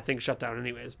up getting that thing shut down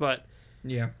anyways, but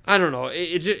yeah, I don't know.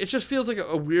 It just feels like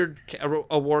a weird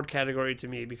award category to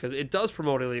me because it does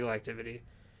promote illegal activity.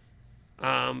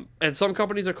 And some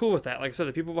companies are cool with that. Like I said,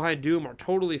 the people behind Doom are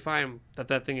totally fine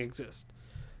that thing exists.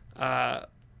 But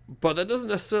that doesn't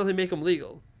necessarily make them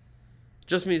legal.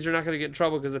 Just means you're not going to get in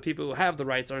trouble because the people who have the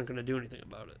rights aren't going to do anything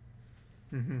about it.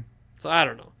 Mm-hmm. So I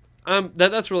don't know.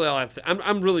 That's really all I have to say.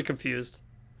 I'm really confused.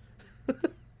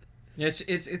 Yeah,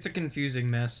 it's a confusing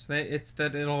mess. It's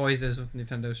that it always is with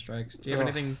Nintendo strikes. Do you have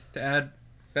anything to add,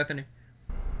 Bethany?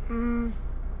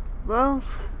 Well,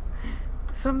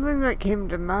 something that came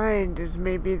to mind is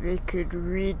maybe they could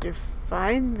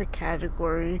redefine the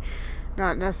category,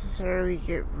 not necessarily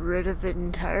get rid of it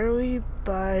entirely,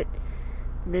 but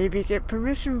maybe get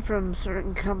permission from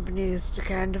certain companies to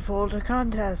kind of hold a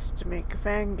contest to make a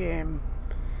fan game.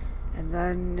 And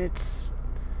then it's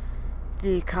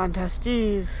the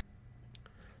contestees.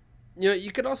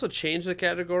 You could also change the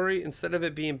category instead of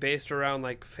it being based around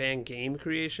like fan game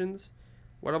creations.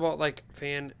 What about like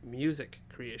fan music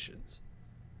creations?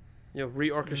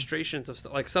 Reorchestrations of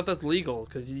stuff, like stuff that's legal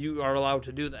because you are allowed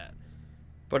to do that,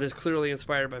 but is clearly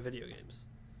inspired by video games.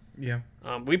 Yeah.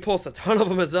 We post a ton of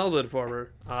them at Zelda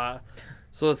Informer.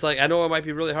 So it's like, I know it might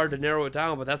be really hard to narrow it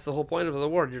down, but that's the whole point of the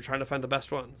award. You're trying to find the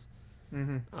best ones.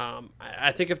 Mm-hmm.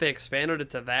 I think if they expanded it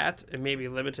to that and maybe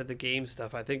limited the game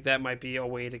stuff, I think that might be a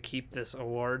way to keep this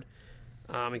award.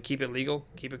 and keep it legal,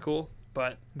 keep it cool.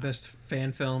 But Best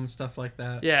fan film, stuff like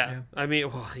that. yeah. I mean,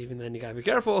 well, even then you gotta be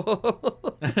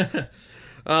careful.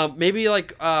 Maybe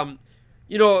like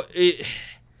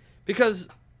because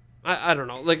I don't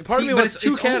know. Like part of me wants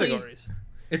two categories.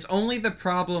 It's only the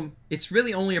problem. It's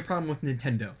really only a problem with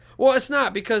Nintendo. Well, it's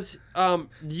not because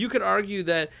you could argue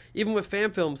that even with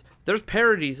fan films, there's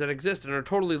parodies that exist and are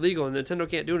totally legal, and Nintendo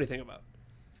can't do anything about.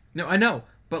 No, I know,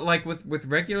 but like with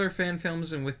regular fan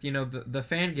films and with the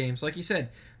fan games, like you said,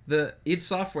 the id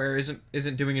Software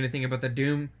isn't doing anything about the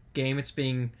Doom game. It's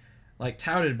being like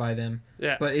touted by them.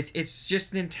 Yeah. But it's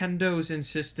just Nintendo's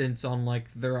insistence on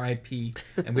like their IP,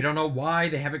 and we don't know why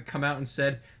they haven't come out and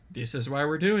said this is why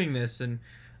we're doing this. And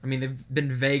I mean, they've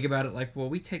been vague about it, like, well,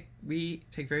 we take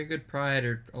very good pride,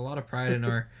 or a lot of pride in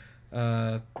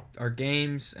our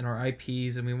games and our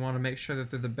IPs, and we want to make sure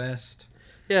that they're the best.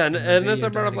 Yeah, and as I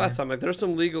brought up last time, like, there's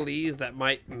some legalese that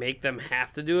might make them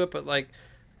have to do it, but like,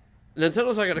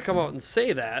 Nintendo's not going to come out and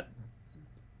say that.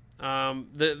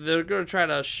 They're going to try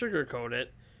to sugarcoat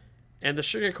it, and the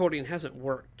sugarcoating hasn't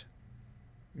worked.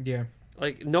 Yeah.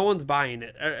 Like, no one's buying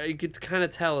it. You could kind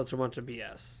of tell it's a bunch of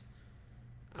BS.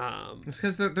 It's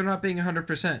because they're not being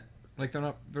 100%. Like, they're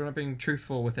not being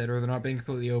truthful with it, or they're not being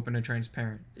completely open and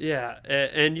transparent. Yeah,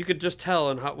 and you could just tell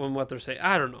in what they're saying.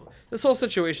 I don't know. This whole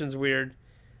situation's weird.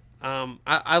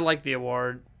 I like the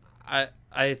award.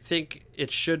 I think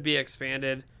it should be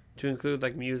expanded to include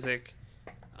like music,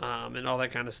 and all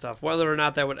that kind of stuff. Whether or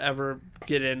not that would ever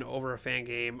get in over a fan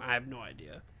game, I have no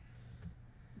idea.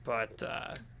 But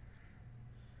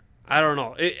I don't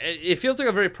know. It feels like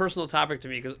a very personal topic to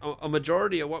me because a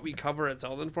majority of what we cover at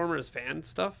Zelda Informer is fan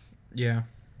stuff. Yeah.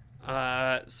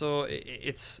 So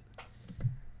it's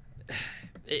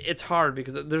hard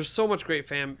because there's so much great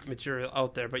fan material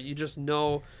out there, but you just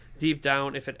know deep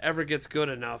down if it ever gets good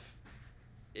enough,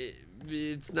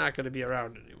 it's not going to be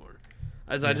around anymore.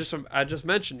 As I just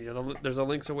mentioned, there's a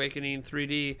Link's Awakening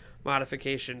 3D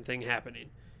modification thing happening.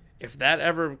 If that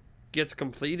ever gets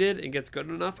completed and gets good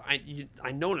enough, I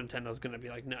know Nintendo's going to be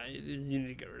like, no, you need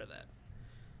to get rid of that.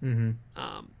 Mm-hmm.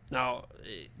 Now,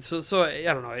 so I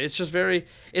don't know. It's just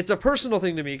it's a personal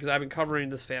thing to me because I've been covering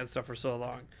this fan stuff for so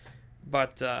long.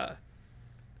 But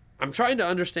I'm trying to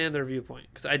understand their viewpoint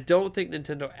because I don't think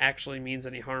Nintendo actually means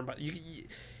any harm. But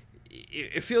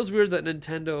it feels weird that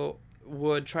Nintendo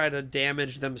would try to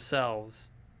damage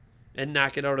themselves and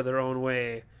not get out of their own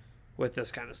way with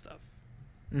this kind of stuff.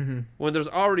 Mm-hmm. When there's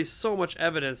already so much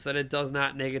evidence that it does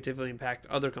not negatively impact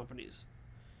other companies.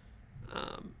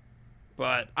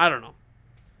 But I don't know.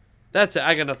 That's it.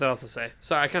 I got nothing else to say.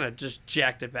 Sorry, I kind of just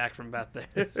jacked it back from Beth there.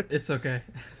 It's okay.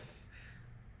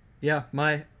 Yeah,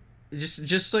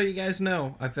 just so you guys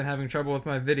know, I've been having trouble with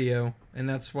my video, and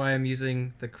that's why I'm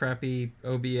using the crappy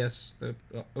OBS, the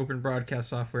Open Broadcast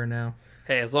software now.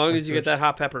 Hey, as long as you get that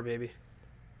hot pepper, baby.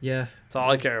 Yeah. That's all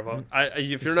I care about.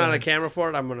 If you're not on a camera for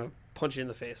it, I'm going to punch you in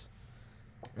the face.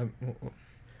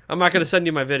 I'm not going to send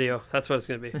you my video. That's what it's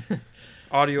going to be.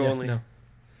 Audio only. No.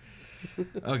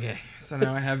 Okay, so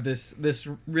now I have this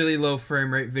really low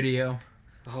frame rate video.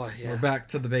 Oh, yeah. We're back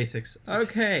to the basics.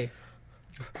 Okay.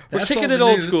 We're kicking it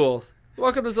old school.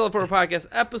 Welcome to Zelda Informer Podcast,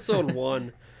 episode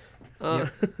 1. Yep.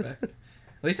 At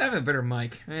least I have a better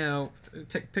mic.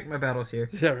 Pick my battles here.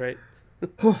 Yeah, right.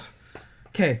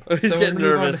 Okay. Oh, he's getting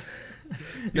nervous.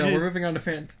 We're moving on to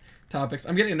fan topics.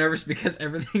 I'm getting nervous because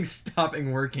everything's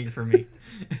stopping working for me.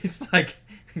 It's like,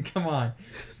 come on.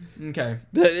 Okay.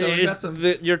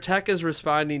 Your tech is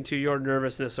responding to your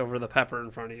nervousness over the pepper in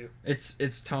front of you.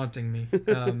 It's taunting me.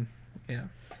 Yeah.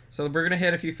 So we're going to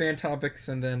hit a few fan topics,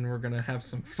 and then we're going to have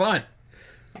some fun.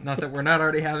 Not that we're not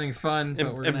already having fun, but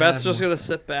we're going to Beth's just going to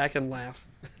sit back and laugh.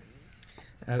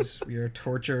 As we are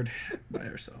tortured by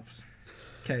ourselves.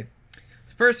 Okay.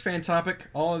 First fan topic.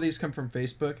 All of these come from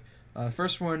Facebook.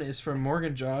 First one is from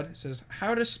Morgan Jod. It says,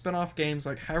 how does spin-off games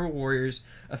like Hyrule Warriors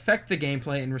affect the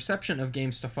gameplay and reception of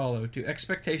games to follow? Do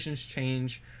expectations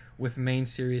change with main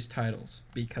series titles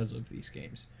because of these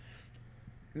games?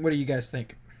 What do you guys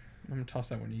think? I'm going to toss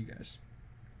that one to you guys.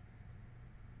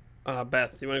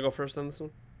 Beth, you want to go first on this one?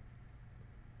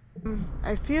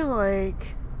 I feel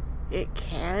like it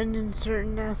can in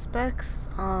certain aspects.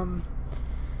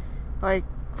 Like,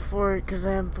 for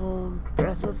example,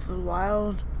 Breath of the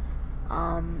Wild.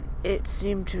 It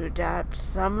seemed to adapt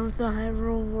some of the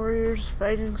Hyrule Warriors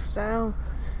fighting style.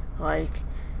 Like,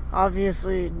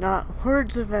 obviously not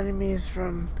hordes of enemies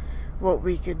from what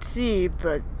we could see,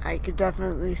 but I could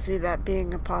definitely see that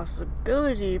being a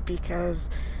possibility because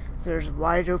there's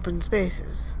wide open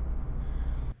spaces.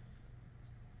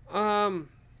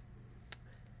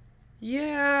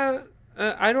 Yeah,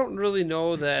 I don't really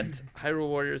know that Hyrule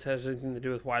Warriors has anything to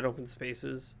do with wide open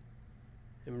spaces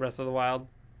in Breath of the Wild,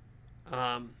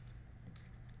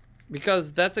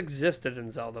 because that's existed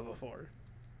in Zelda before.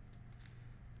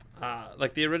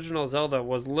 Like the original Zelda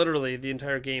was literally the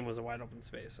entire game was a wide open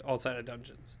space outside of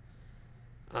dungeons,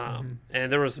 and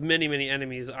there was many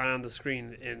enemies on the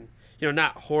screen, in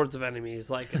not hordes of enemies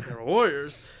like in Hyrule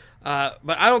Warriors. But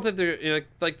I don't think they're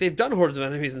like they've done hordes of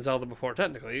enemies in Zelda before.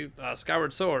 Technically,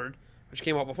 Skyward Sword, which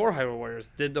came out before Hyrule Warriors,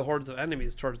 did the hordes of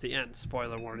enemies towards the end.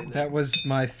 Spoiler warning. That was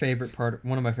my favorite part.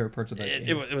 One of my favorite parts of that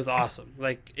game. It was awesome.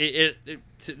 Like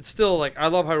it's still like I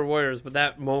love Hyrule Warriors, but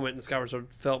that moment in Skyward Sword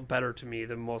felt better to me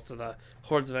than most of the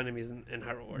hordes of enemies in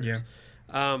Hyrule Warriors.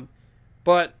 Yeah.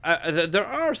 But there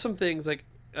are some things like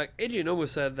Eiji Nomu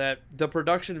said that the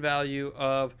production value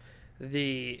of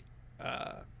the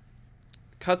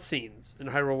cutscenes in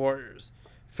Hyrule Warriors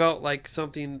felt like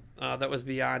something that was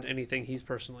beyond anything he's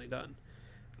personally done.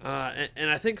 And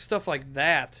I think stuff like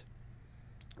that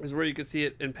is where you could see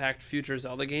it impact future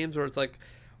Zelda games, where it's like,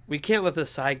 we can't let this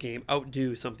side game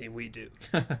outdo something we do.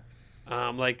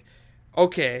 Like,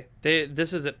 okay,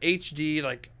 this is an HD,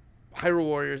 like, Hyrule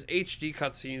Warriors, HD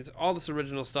cutscenes, all this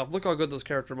original stuff. Look how good those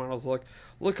character models look.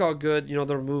 Look how good,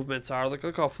 their movements are.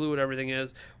 Look how fluid everything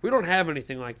is. We don't have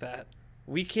anything like that.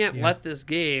 We can't let this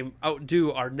game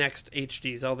outdo our next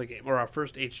HD Zelda game, or our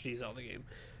first HD Zelda game.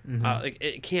 Like,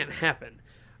 it can't happen.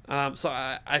 So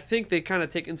I think they kind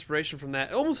of take inspiration from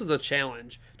that, almost as a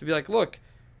challenge, to be like, look,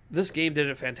 this game did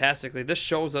it fantastically. This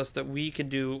shows us that we can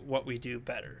do what we do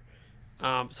better.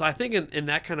 So I think in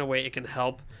that kind of way, it can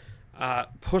help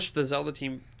push the Zelda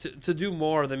team to do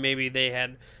more than maybe they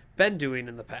had been doing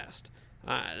in the past.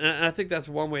 And I think that's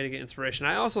one way to get inspiration.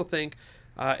 I also think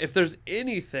if there's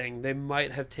anything they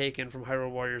might have taken from Hyrule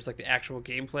Warriors, like the actual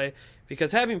gameplay,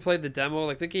 because having played the demo,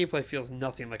 like the gameplay feels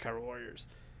nothing like Hyrule Warriors.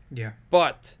 Yeah.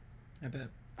 But I bet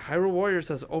Hyrule Warriors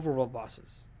has overworld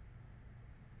bosses.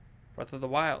 Breath of the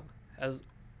Wild has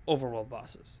overworld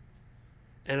bosses.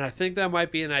 And I think that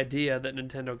might be an idea that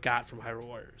Nintendo got from Hyrule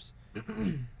Warriors.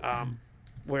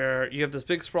 Where you have this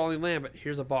big sprawling land, but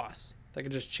here's a boss that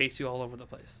can just chase you all over the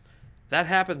place. That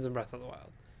happens in Breath of the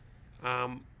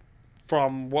Wild.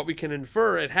 From what we can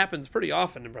infer, it happens pretty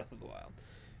often in Breath of the Wild.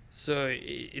 So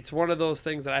it's one of those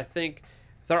things that I think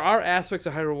there are aspects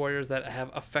of Hyrule Warriors that have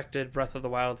affected Breath of the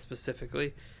Wild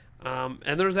specifically.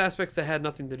 And there's aspects that had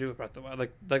nothing to do with Breath of the Wild.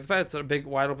 Like the fact it's a big,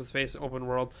 wide open space, open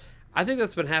world. I think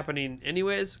that's been happening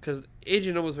anyways, because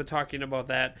Eiji Nobu's been talking about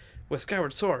that with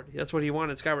Skyward Sword. That's what he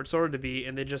wanted Skyward Sword to be,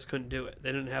 and they just couldn't do it.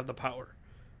 They didn't have the power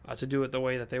to do it the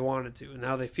way that they wanted to. And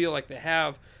now they feel like they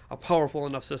have a powerful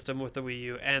enough system with the Wii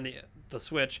U and the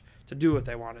Switch to do what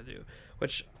they want to do.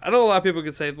 Which I know a lot of people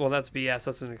could say, well, that's BS,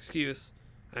 that's an excuse.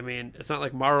 I mean, it's not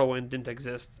like Morrowind didn't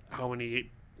exist how many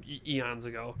eons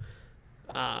ago.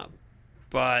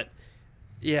 But,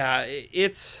 yeah,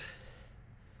 it's...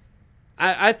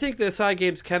 I think the side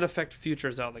games can affect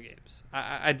future Zelda games.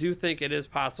 I do think it is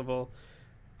possible.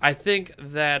 I think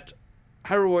that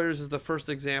Hyrule Warriors is the first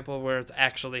example where it's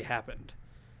actually happened.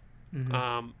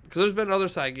 Because there's been other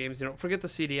side games. Forget the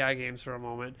CDI games for a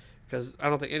moment, because I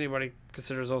don't think anybody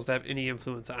considers those to have any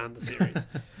influence on the series.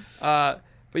 But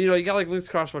you got like Link's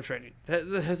Crossbow Training.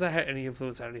 Has that had any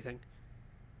influence on anything?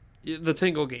 The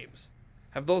Tingle games,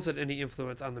 have those had any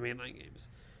influence on the mainline games?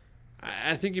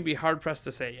 I think you'd be hard pressed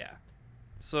to say yeah.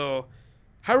 So,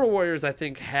 Hyrule Warriors, I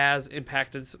think, has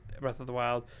impacted Breath of the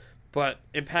Wild, but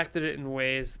impacted it in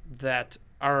ways that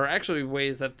are actually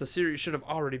ways that the series should have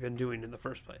already been doing in the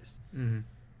first place.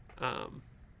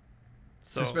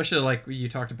 So, especially like you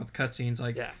talked about the cutscenes,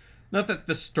 like not that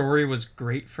the story was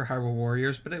great for Hyrule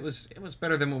Warriors, but it was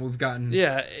better than what we've gotten.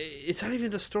 Yeah, it's not even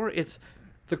the story; it's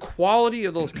the quality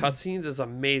of those cutscenes is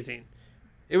amazing.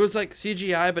 It was like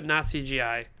CGI, but not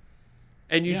CGI,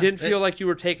 and you didn't feel like you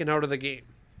were taken out of the game.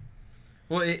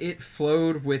 Well, it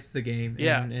flowed with the game.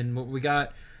 And what we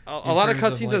got... A lot of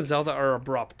cutscenes in Zelda are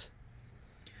abrupt.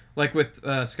 Like with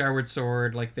Skyward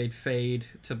Sword, like they'd fade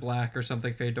to black or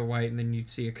something, fade to white, and then you'd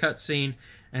see a cutscene,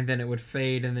 and then it would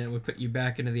fade, and then it would put you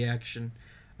back into the action.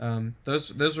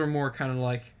 Those were more kind of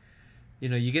like,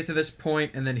 you get to this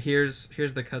point, and then here's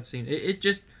the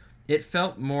cutscene. It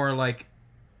felt more like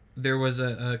there was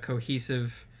a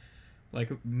cohesive... like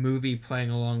movie playing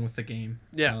along with the game.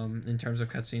 Yeah. In terms of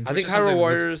cutscenes. I think Hyrule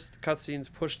Warriors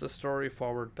cutscenes push the story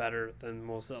forward better than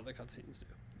most Zelda cutscenes do.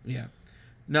 Yeah.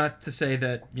 Not to say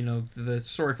that, the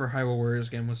story for Hyrule Warriors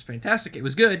game was fantastic. It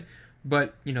was good,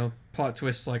 but, plot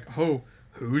twists like, oh,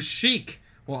 who's Sheik?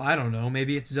 well, I don't know.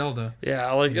 Maybe it's Zelda.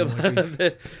 Yeah, like, You know,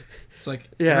 like It's like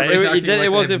yeah, everybody's acting like they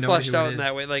it wasn't have no fleshed idea what out it in is.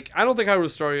 that way. Like, I don't think Hyrule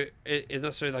Story is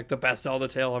necessarily like the best Zelda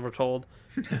tale ever told.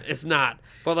 It's not.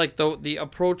 But like the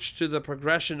approach to the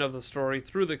progression of the story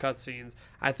through the cutscenes,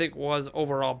 I think was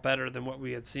overall better than what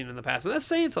we had seen in the past. And that's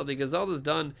saying something because Zelda's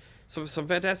done some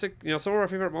fantastic. You know, some of our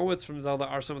favorite moments from Zelda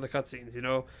are some of the cutscenes. You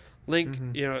know, Link,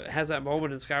 you know, has that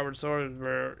moment in Skyward Sword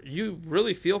where you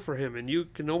really feel for him and you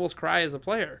can almost cry as a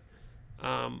player.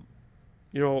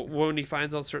 You know, when he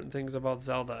finds out certain things about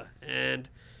Zelda. And,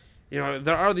 you know,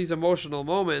 there are these emotional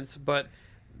moments, but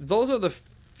those are the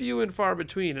few and far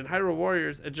between. In Hyrule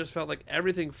Warriors, it just felt like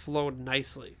everything flowed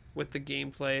nicely with the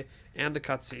gameplay and the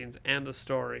cutscenes and the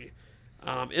story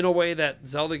in a way that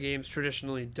Zelda games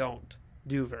traditionally don't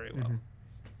do very well.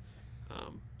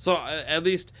 So at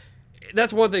least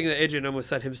that's one thing that Eiji Aonuma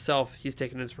said himself he's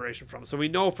taken inspiration from. So we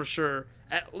know for sure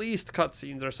at least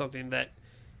cutscenes are something that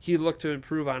he looked to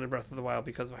improve on in Breath of the Wild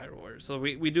because of Hyrule Warriors. So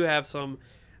we do have some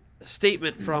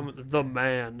statement from the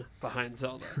man behind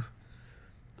Zelda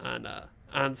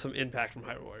on some impact from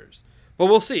Hyrule Warriors. But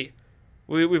we'll see.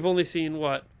 We've only seen,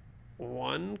 what,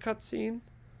 one cutscene?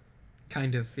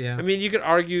 Kind of, yeah. I mean, you could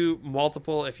argue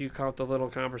multiple if you count the little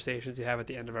conversations you have at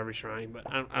the end of every shrine, but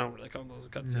I don't really count those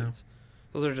cutscenes.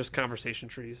 Those are just conversation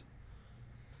trees.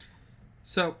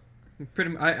 So,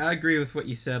 I agree with what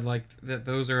you said. Like that,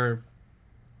 those are,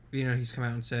 you know, he's come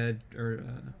out and said, or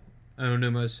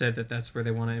Aonuma said that that's where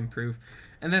they want to improve,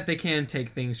 and that they can take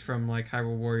things from like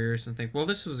Hyrule Warriors and think, well,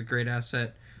 this was a great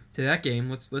asset to that game.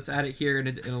 Let's add it here in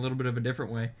a little bit of a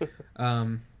different way.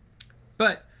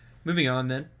 But moving on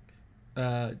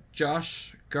then,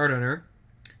 Josh Gardner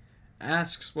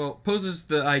poses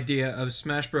the idea of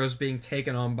Smash Bros. Being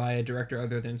taken on by a director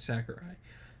other than Sakurai.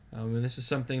 And this is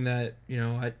something that, you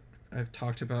know, I've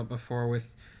talked about before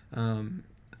with,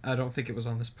 I don't think it was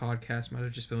on this podcast, might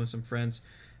have just been with some friends.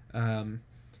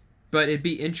 But it'd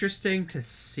be interesting to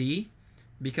see,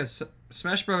 because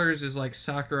Smash Brothers is like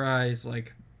Sakurai's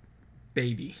like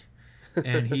baby.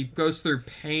 And he goes through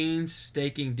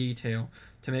painstaking detail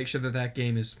to make sure that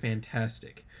game is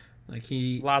fantastic.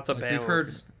 Lots of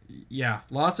balance.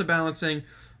 Lots of balancing,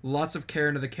 lots of care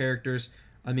into the characters.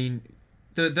 I mean,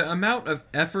 the amount of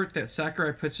effort that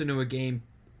Sakurai puts into a game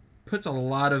puts a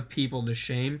lot of people to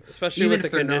shame, especially with the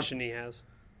condition he has.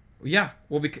 Yeah,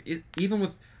 well, because even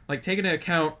with like taking into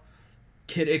account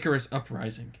Kid Icarus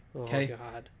Uprising, okay, oh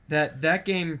god, that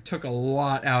game took a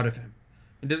lot out of him.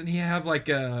 And doesn't he have like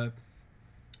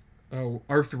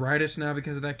arthritis now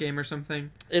because of that game or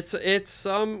something? It's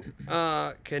some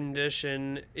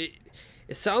condition.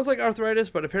 It sounds like arthritis,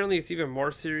 but apparently it's even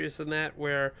more serious than that,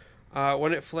 where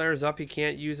when it flares up, he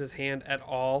can't use his hand at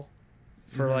all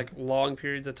for like long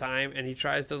periods of time, and he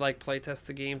tries to like play test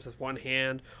the games with one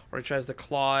hand, or he tries to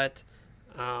claw it,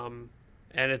 and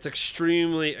it's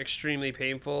extremely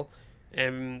painful.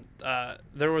 And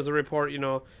there was a report, you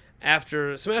know,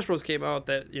 after Smash Bros. Came out,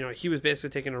 that, you know, he was basically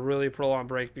taking a really prolonged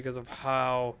break because of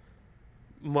how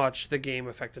much the game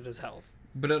affected his health.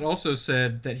 But it also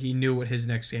said that he knew what his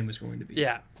next game was going to be.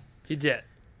 Yeah, he did.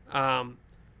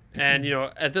 And, you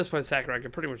know, at this point, Sakurai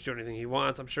can pretty much do anything he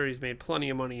wants. I'm sure he's made plenty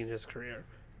of money in his career.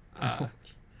 At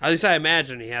least I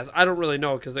imagine he has. I don't really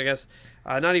know, because I guess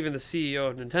not even the CEO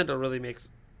of Nintendo really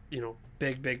makes, you know,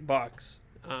 big bucks.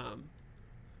 And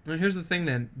here's the thing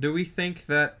then. Do we think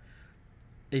that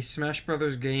a Smash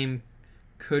Brothers game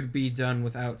could be done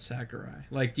without Sakurai?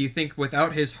 Like, do you think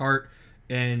without his heart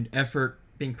and effort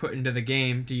being put into the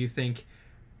game, do you think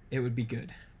it would be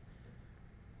good?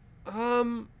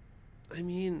 I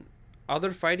mean,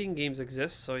 other fighting games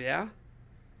exist, so yeah.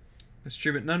 That's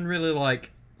true, but none really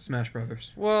like Smash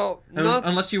Brothers. Well,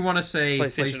 unless you want to say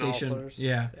PlayStation. PlayStation.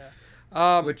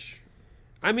 Yeah. Which,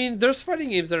 I mean, there's fighting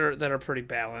games that are pretty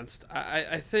balanced.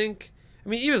 I think. I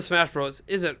mean, even Smash Bros.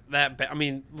 Isn't that bad. I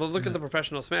mean, look at the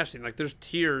professional Smash team. Like, there's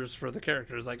tiers for the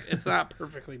characters. Like, it's not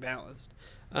perfectly balanced.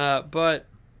 But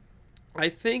I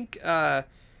think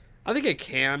it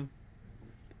can.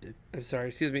 I'm sorry,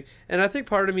 excuse me. And I think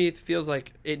part of me feels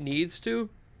like it needs to.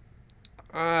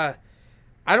 I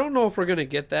don't know if we're going to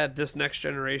get that this next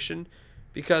generation.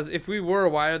 Because if we were,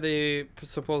 why are they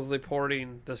supposedly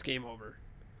porting this game over?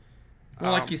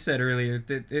 Well, like you said earlier,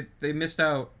 they missed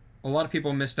out. A lot of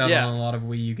people missed out on a lot of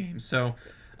Wii U games. So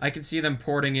I can see them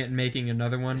porting it and making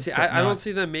another one. See, I don't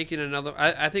see them making another.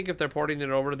 I think if they're porting it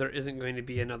over, there isn't going to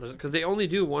be another. Because they only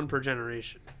do one per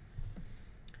generation.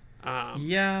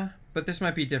 Yeah, but this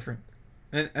might be different.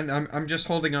 And I'm just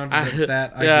holding on to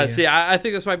that idea. Yeah, see, I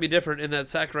think this might be different in that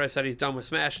Sakurai said he's done with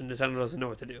Smash and Nintendo doesn't know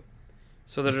what to do.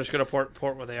 So they're just going to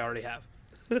port what they already have.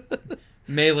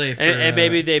 Melee for, and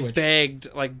maybe they Switch.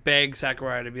 begged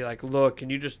Sakurai to be like, look, can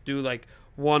you just do like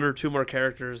one or two more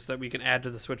characters that we can add to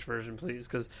the Switch version, please?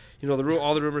 Because all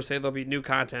the rumors say there'll be new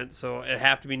content, so it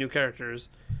have to be new characters.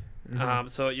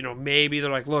 So maybe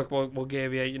they're like, look, we'll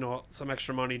give you some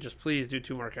extra money, just please do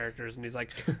 2 more characters. And he's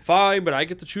like, fine, but I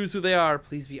get to choose who they are.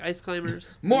 Please be Ice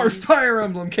Climbers. More Fire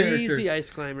Emblem Please characters. be Ice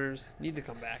Climbers. Need to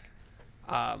come back.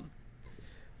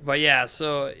 But yeah,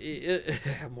 so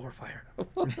more fire.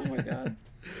 Oh my god.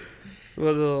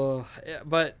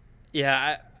 But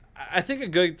yeah, I think a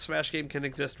good Smash game can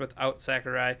exist without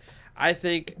Sakurai. I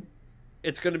think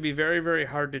it's going to be very, very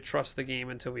hard to trust the game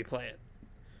until we play it,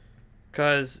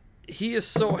 because he is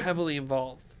so heavily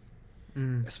involved,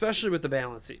 especially with the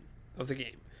balancing of the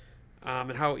game,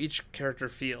 and how each character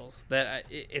feels. That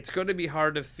it's going to be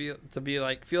hard to feel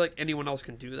like anyone else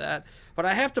can do that. But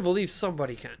I have to believe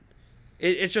somebody can.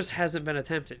 It just hasn't been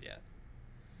attempted yet.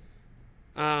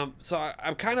 So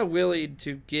I'm kind of willing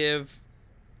to give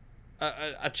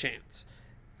a chance.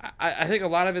 I think a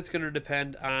lot of it's going to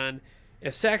depend on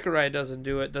if Sakurai doesn't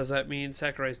do it, does that mean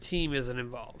Sakurai's team isn't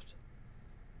involved?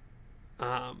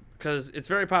 Because it's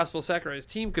very possible Sakurai's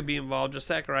team could be involved, just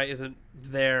Sakurai isn't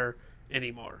there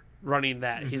anymore running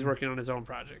that. He's working on his own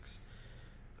projects.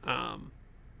 I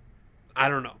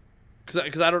don't know.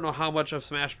 Because I don't know how much of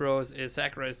Smash Bros. Is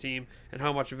Sakurai's team and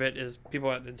how much of it is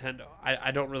people at Nintendo.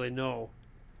 I don't really know.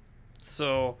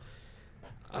 So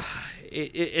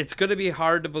it's going to be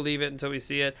hard to believe it until we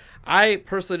see it. I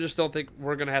personally just don't think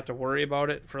we're going to have to worry about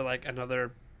it for like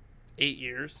another 8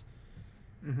 years.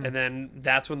 And then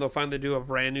that's when they'll finally do a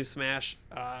brand new Smash.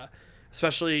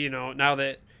 Especially, now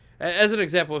that, as an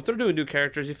example, if they're doing new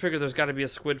characters, you figure there's got to be a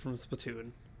Squid from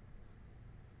Splatoon.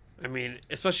 I mean,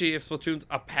 especially if Splatoon's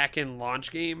a pack-in launch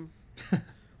game.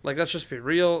 Like, let's just be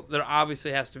real. There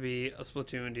obviously has to be a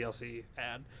Splatoon DLC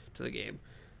add to the game.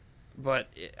 But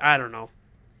I don't know.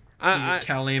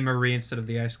 Callie and Marie instead of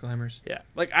the Ice Climbers. Yeah.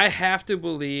 Like, I have to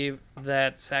believe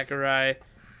that Sakurai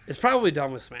is probably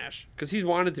done with Smash, because he's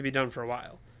wanted to be done for a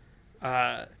while.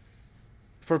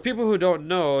 For people who don't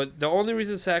know, the only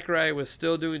reason Sakurai was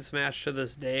still doing Smash to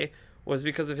this day was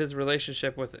because of his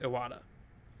relationship with Iwata.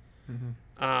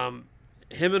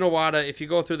 Him and Iwata, if you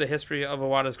go through the history of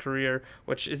Iwata's career,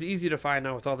 which is easy to find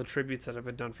out with all the tributes that have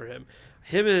been done for him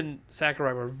and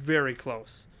Sakurai were very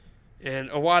close. And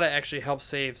Iwata actually helped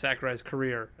save Sakurai's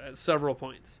career at several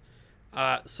points.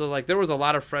 So like there was a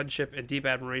lot of friendship and deep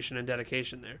admiration and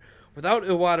dedication there. Without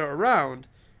Iwata around,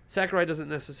 Sakurai doesn't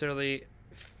necessarily,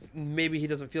 maybe he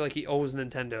doesn't feel like he owes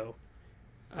Nintendo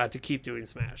to keep doing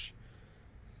Smash.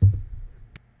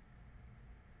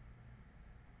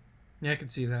 Yeah, I can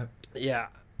see that. Yeah.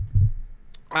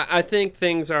 I think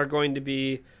things are going to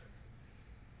be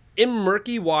in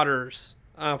murky waters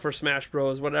for Smash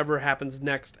Bros. Whatever happens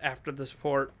next after this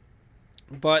port.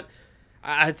 But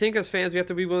I think as fans, we have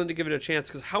to be willing to give it a chance,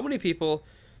 because how many people,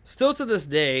 still to this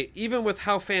day, even with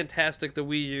how fantastic the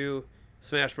Wii U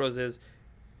Smash Bros. Is,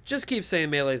 just keep saying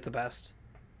Melee's the best.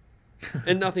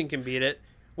 And nothing can beat it.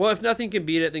 Well, if nothing can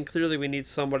beat it, then clearly we need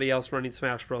somebody else running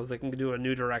Smash Bros. That can do a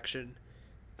new direction.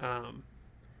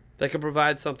 That can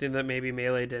provide something that maybe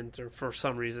Melee didn't, or for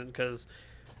some reason, because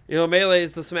Melee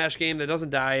is the Smash game that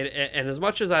doesn't die, and as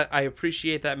much as I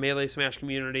appreciate that Melee Smash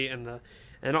community and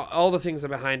all the things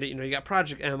that are behind it, you got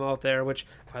Project M out there, which,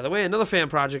 by the way, another fan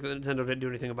project that Nintendo didn't do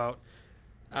anything about,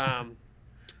 a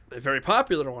very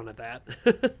popular one at that.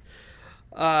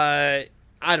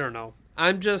 I don't know.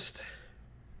 I'm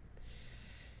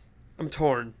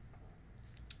torn.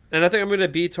 And I think I'm going to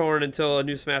be torn until a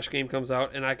new Smash game comes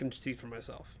out and I can see for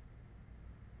myself.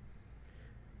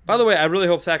 By the way, I really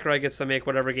hope Sakurai gets to make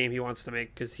whatever game he wants to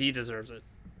make, because he deserves it.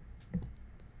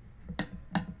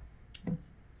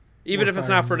 Even if it's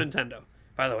not for Nintendo.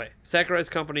 By the way, Sakurai's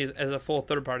company is as a full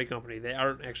third-party company. They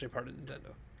aren't actually part of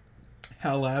Nintendo.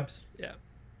 Hell Labs. Yeah.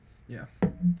 Yeah.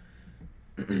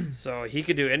 So he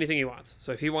could do anything he wants.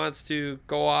 So if he wants to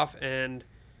go off and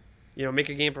make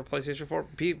a game for PlayStation 4,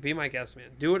 be my guest, man.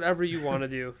 Do whatever you want to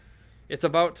do. It's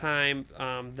about time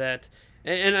that...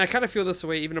 And I kind of feel this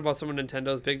way even about some of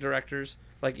Nintendo's big directors.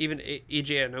 Like even EJ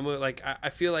Aonuma. Like,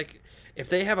 I feel like if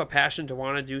they have a passion to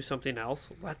want to do something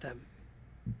else, let them.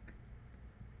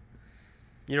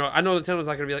 I know Nintendo's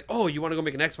not going to be like, oh, you want to go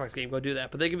make an Xbox game, go do that.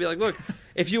 But they can be like, look,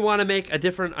 if you want to make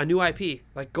a new IP,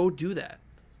 like, go do that.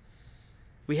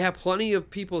 We have plenty of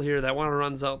people here that want to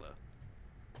run Zelda.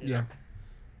 Yeah.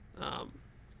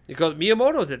 Because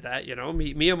Miyamoto did that,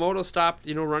 Miyamoto stopped,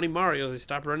 running Mario. He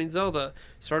stopped running Zelda.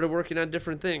 Started working on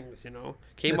different things,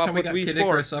 Came That's up how with we got Wii Kid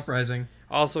Sports. Icarus Uprising.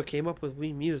 Also came up with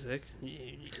Wii Music.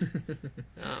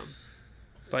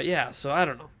 But yeah, so I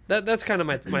don't know. That's kind of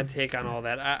my take on all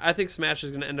that. I think Smash is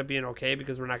going to end up being okay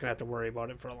because we're not going to have to worry about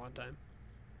it for a long time.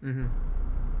 Mm-hmm.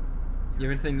 You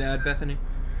have anything to add, Bethany?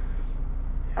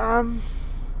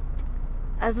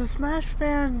 As a Smash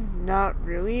fan, not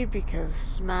really, because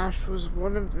Smash was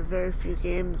one of the very few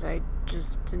games I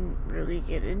just didn't really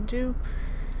get into.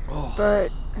 Oh,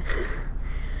 But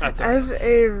that's as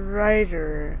a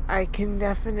writer, I can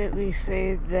definitely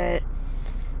say that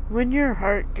when your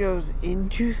heart goes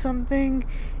into something,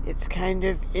 it's kind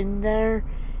of in there,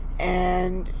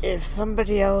 and if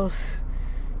somebody else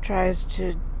tries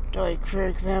to, like, for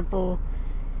example,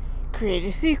 create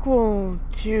a sequel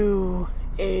to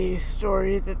a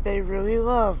story that they really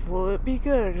love, will it be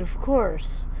good? Of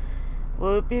course.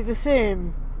 Will it be the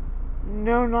same?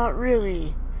 No, not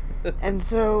really. And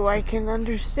so I can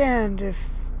understand if,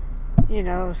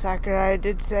 Sakurai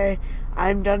did say,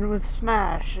 I'm done with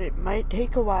Smash. It might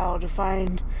take a while to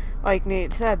find, like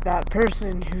Nate said, that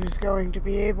person who's going to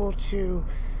be able to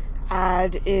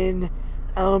add in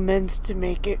elements to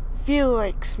make it feel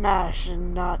like Smash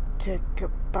and not tick a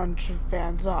bunch of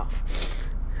fans off.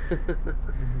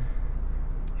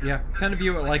 Yeah, kind of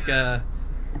view it like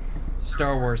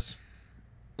Star Wars.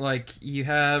 Like, you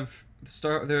have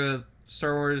the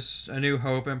Star Wars A New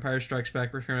Hope, Empire Strikes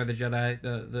Back, Return of the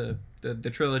Jedi, the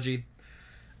trilogy.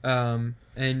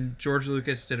 And George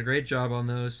Lucas did a great job on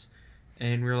those.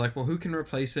 And we were like, well, who can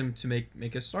replace him to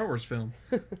make a Star Wars film?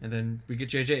 And then we get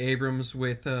J.J. Abrams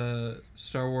with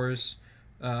Star Wars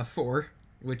 4,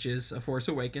 which is A Force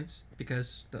Awakens,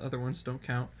 because the other ones don't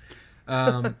count.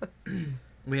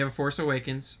 We have A Force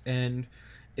Awakens, and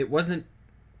it wasn't...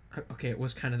 Okay, it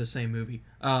was kind of the same movie.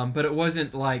 But it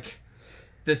wasn't, like,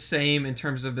 the same in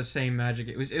terms of the same magic.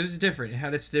 It was different. It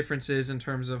had its differences in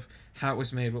terms of how it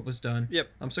was made, what was done. Yep.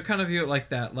 So kind of view it like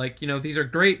that. Like, these are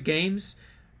great games,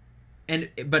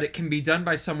 but it can be done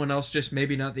by someone else, just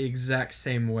maybe not the exact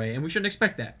same way. And we shouldn't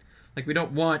expect that. Like, we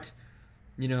don't want,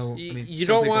 you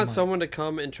don't want someone to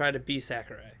come and try to be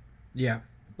Sakurai. Yeah.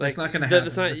 Like, that's not going to happen.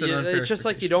 It's just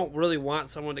like you don't really want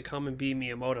someone to come and be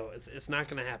Miyamoto. It's not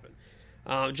going to happen.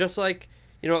 Just like,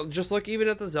 just look even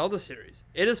at the Zelda series.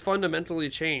 It is fundamentally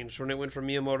changed when it went from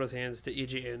Miyamoto's hands to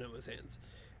Eiji Aonoma's hands.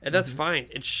 And that's fine.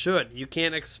 It should. You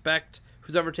can't expect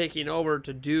who's ever taking over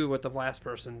to do what the last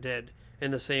person did in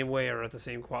the same way or at the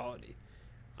same quality.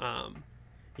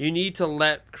 You need to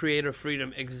let creative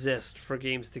freedom exist for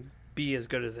games to be as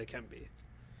good as they can be.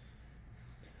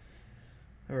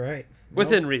 All right.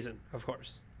 Within reason, of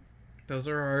course. Those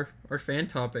are our fan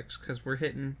topics, because we're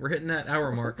hitting that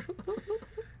hour mark.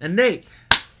 And Nate,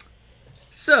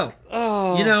 so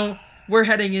we're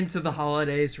heading into the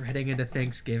holidays. We're heading into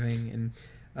Thanksgiving,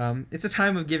 and it's a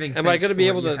time of giving. Am I going to be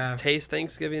able to taste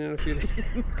Thanksgiving in a few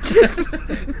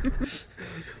days?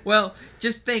 Well,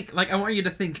 just think. Like, I want you to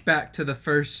think back to the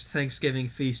first Thanksgiving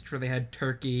feast where they had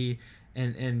turkey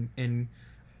and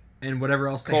whatever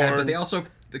else they had, but they also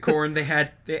the corn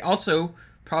they also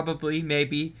probably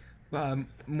maybe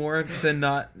more than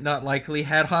not likely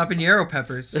had habanero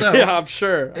peppers. So yeah, I'm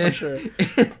sure. I'm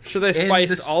sure they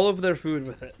spiced all of their food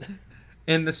with it.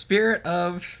 In the spirit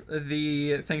of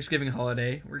the Thanksgiving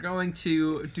holiday, we're going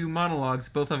to do monologues.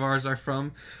 Both of ours are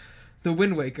from The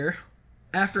Wind Waker.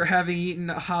 After having eaten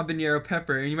a habanero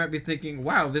pepper, and you might be thinking,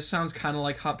 wow, this sounds kind of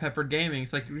like Hot Pepper Gaming.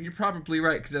 It's like, you're probably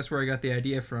right, because that's where I got the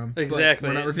idea from. Exactly.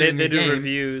 We're not reviewing they the do game.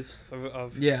 reviews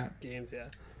of games, yeah.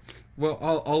 Well,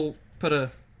 I'll put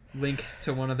a link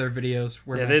to one of their videos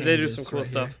where they do some cool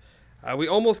stuff. We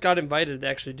almost got invited to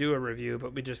actually do a review,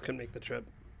 but we just couldn't make the trip.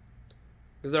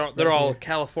 Because they're all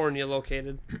California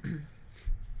located.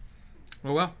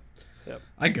 Well. Yep.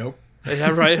 I go.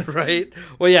 Yeah, right.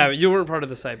 Well, yeah, you weren't part of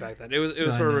the site back then. It was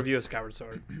for a review of Skyward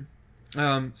Sword.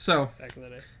 So back in the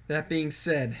day. That being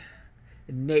said,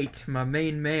 Nate, my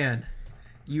main man,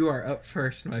 you are up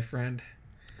first, my friend.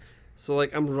 So,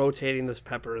 like, I'm rotating this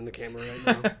pepper in the camera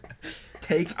right now.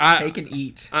 Take and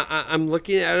eat. I'm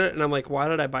looking at it and I'm like, why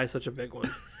did I buy such a big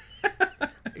one?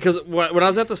 Because when I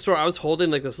was at the store, I was holding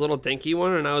like this little dinky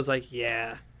one, and I was like,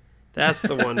 yeah. That's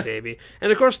the one, baby.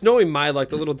 And of course, knowing my luck,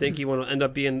 the little dinky one will end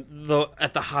up being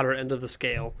at the hotter end of the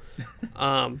scale.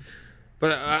 But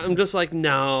I'm just like,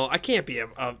 no, I can't be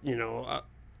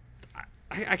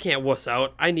I can't wuss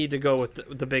out. I need to go with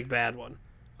the big bad one.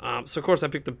 So of course I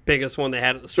picked the biggest one they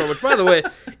had at the store, which by the way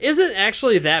isn't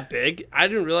actually that big. I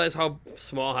didn't realize how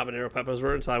small habanero peppers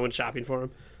were until I went shopping for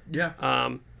them. Yeah.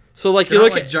 So like they're you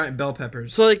look like at giant bell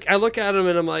peppers. So like I look at them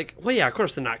and I'm like, well, yeah, of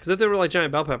course they're not, because if they were like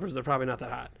giant bell peppers, they're probably not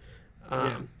that hot.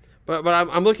 But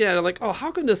I'm looking at it like, oh,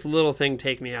 how can this little thing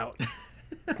take me out?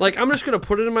 Like, I'm just gonna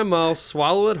put it in my mouth,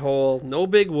 swallow it whole, no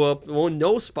big whoop,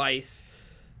 no spice.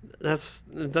 That's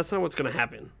not what's gonna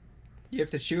happen. You have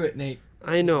to chew it, Nate.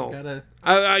 I know. Gotta...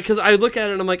 Because I look at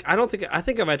it and I'm like, I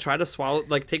think if I try to swallow,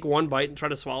 like take one bite and try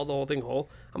to swallow the whole thing whole,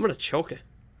 I'm gonna choke it.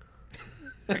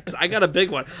 'Cause I got a big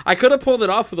one. I could have pulled it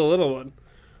off with a little one.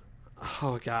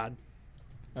 Oh God.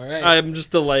 All right. I'm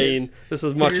just delaying this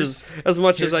as much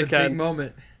as I can. Big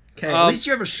moment. Okay. At least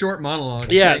you have a short monologue.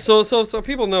 Okay? Yeah. So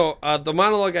people know the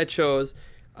monologue I chose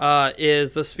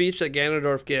is the speech that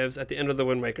Ganondorf gives at the end of the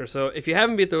Wind Waker. So if you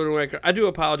haven't beat the Wind Waker, I do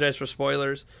apologize for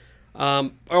spoilers.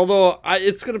 Although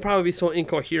it's gonna probably be so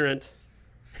incoherent.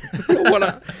 I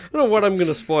don't know what I'm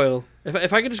gonna spoil.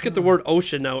 If I could just get the word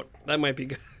ocean out, that might be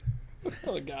good.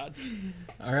 Oh God.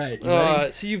 All right. You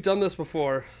ready? So you've done this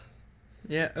before.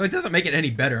 Yeah. Oh, it doesn't make it any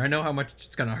better. I know how much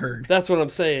it's gonna hurt. That's what I'm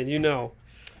saying. You know,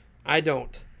 I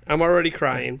don't. I'm already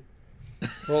crying.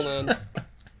 Hold on.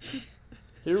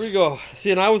 Here we go.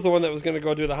 See, and I was the one that was gonna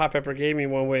go do the hot pepper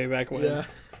gaming one way back when. Yeah.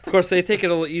 Of course, they take it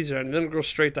a little easier and then go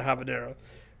straight to habanero.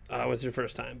 When it's your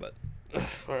first time, but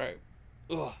all right.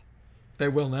 Ugh. They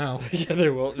will now. Yeah, they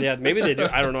will. Yeah, maybe they do.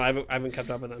 I don't know. I haven't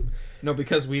kept up with them. No,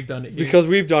 because we've done it here. Because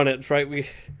we've done it, right?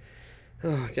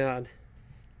 Oh God,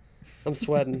 I'm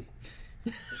sweating.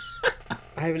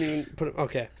 I haven't even put it.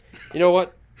 Okay, you know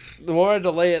what? The more I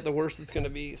delay it, the worse it's gonna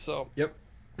be. So. Yep.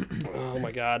 Oh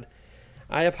my God,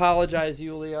 I apologize,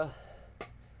 Yulia,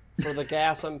 for the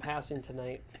gas I'm passing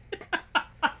tonight.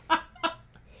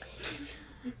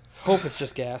 Hope it's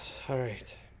just gas. All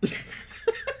right.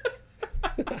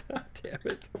 Damn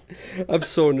it. I'm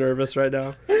so nervous right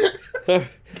now. Go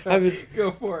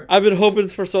for it. I've been hoping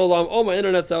for so long. Oh, my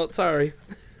internet's out. Sorry.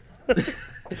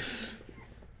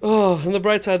 Oh, on the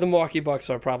bright side, the Milwaukee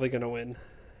Bucks are probably going to win.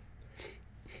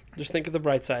 Just think of the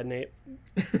bright side, Nate.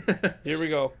 Here we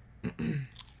go.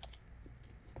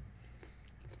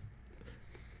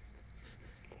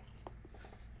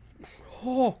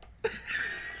 Oh.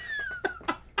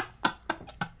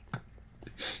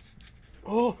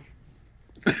 Oh.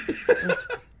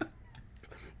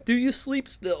 Do you sleep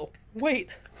still? Wait.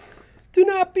 Do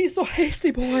not be so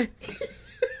hasty, boy.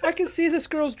 I can see this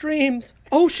girl's dreams.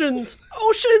 Oceans.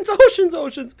 Oceans, oceans,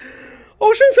 oceans.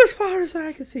 Oceans as far as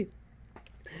I can see.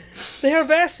 They are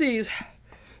vast seas.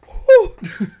 Whew.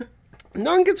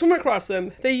 None can swim across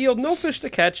them. They yield no fish to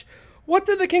catch. What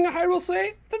did the king of Hyrule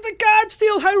say? That the gods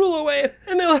steal Hyrule away,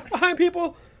 and they left behind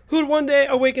people who would one day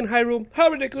awaken Hyrule. How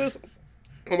ridiculous.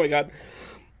 Oh my God.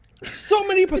 So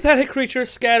many pathetic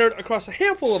creatures scattered across a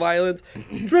handful of islands,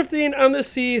 drifting on the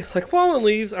sea like fallen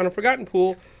leaves on a forgotten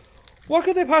pool. What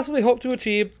could they possibly hope to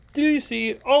achieve? Do you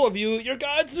see, all of you, your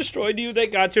gods destroyed you. They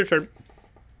got your turn.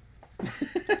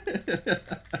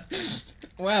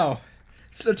 Wow.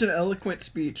 Such an eloquent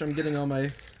speech. I'm getting all my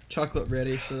chocolate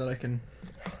ready so that I can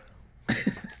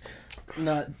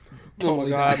not... Oh my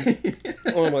God.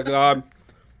 Oh my God.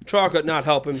 Chocolate not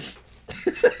helping.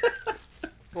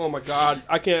 Oh my God.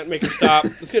 I can't make it stop.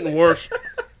 It's getting worse.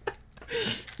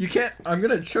 You can't... I'm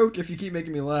gonna choke if you keep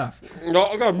making me laugh. No,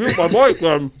 I gotta mute my mic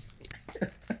then.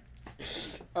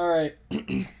 Alright.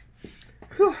 Okay,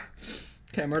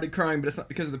 I'm already crying, but it's not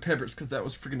because of the peppers, because that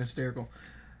was freaking hysterical.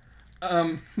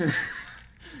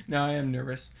 Now I am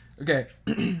nervous. Okay,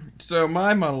 so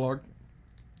my monologue,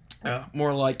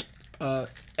 more like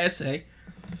essay,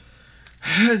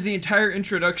 has the entire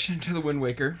introduction to the Wind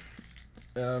Waker.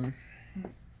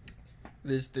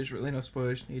 There's really no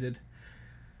spoilers needed.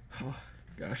 Oh,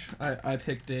 gosh, I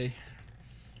picked a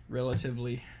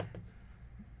relatively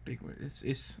big one.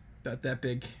 It's about that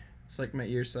big. It's like my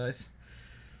ear size.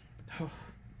 Oh.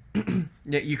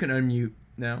 Yeah, you can unmute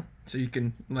now, so you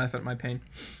can laugh at my pain.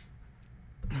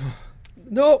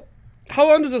 No. How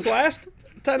long does this last?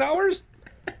 10 hours?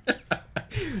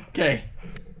 Okay.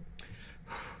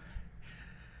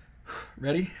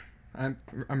 Ready? I'm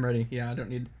ready. Yeah, I don't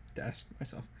need to ask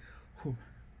myself. Whew.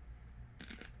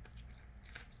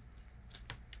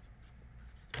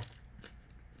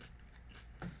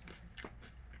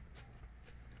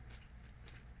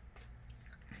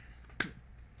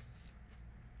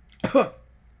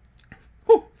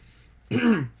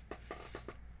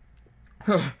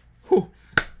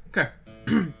 Okay.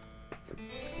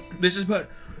 This is but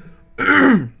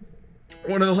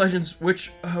one of the legends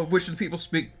which the people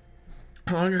speak.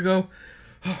 Long ago,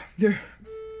 there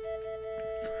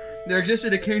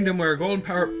existed a kingdom where golden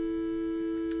power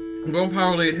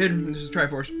lay hidden. This is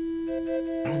Triforce.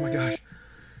 Oh my gosh.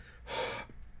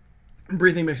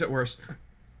 Breathing makes it worse.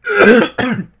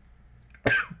 It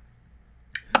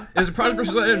is a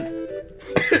prosperous land.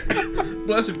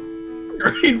 Blessed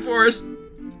green forest.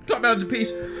 Top mountains of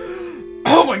peace.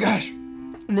 Oh my gosh.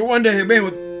 But one day a man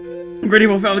with great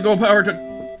evil found the gold power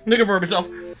to make it for himself.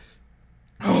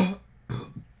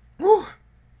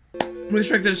 With the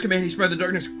strength of his command, he spread the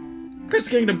darkness across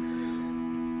the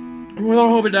kingdom. And with all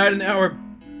hope had died in the hour,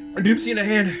 our doom seen at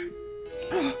hand.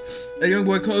 A young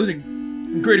boy clothed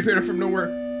in great appeared from nowhere.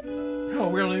 Oh,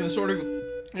 wielding the sword of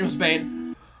evil's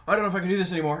bane. I don't know if I can do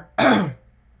this anymore.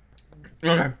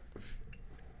 Okay.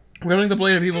 Wielding the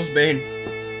blade of evil's bane,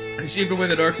 he swept away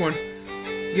the dark one,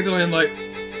 gave the land light.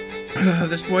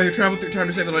 This boy who traveled through time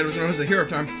to save the land was known as the hero of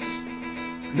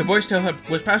time. The boy's tale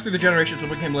was passed through the generations and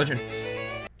became legend.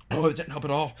 Oh, it didn't help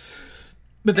at all.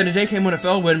 But then a day came when a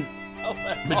fell wind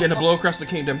began to blow across the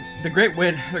kingdom. The great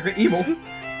wind, the great evil,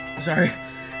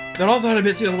 that all thought had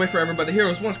been sealed away forever, but the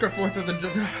heroes once crept forth of the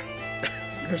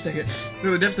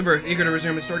through the depths of earth, eager to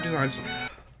resume historic designs.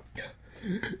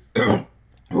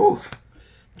 Ooh,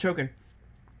 choking.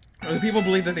 The people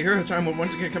believed that the hero of time would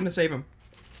once again come to save him.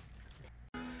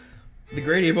 The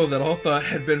great evil that all thought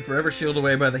had been forever sealed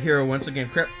away by the hero once again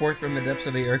crept forth from the depths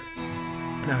of the earth.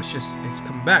 Now it's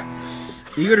come back.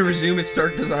 Eager to resume its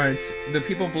dark designs, the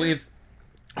people believe,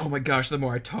 oh my gosh, the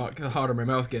more I talk, the hotter my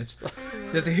mouth gets,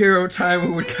 that the hero of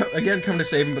time would again come to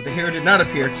save him, but the hero did not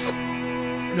appear.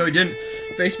 No, he didn't.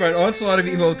 Faced by an onslaught of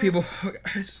evil, the people,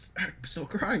 I'm still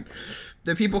crying.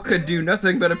 The people could do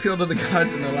nothing but appeal to the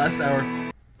gods in the last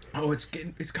hour. Oh, it's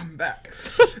coming back.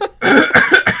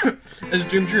 As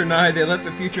doom drew nigh, they left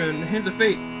the future in the hands of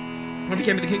fate. What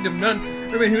became of the kingdom? None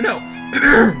remain who know.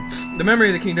 The memory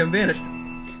of the kingdom vanished.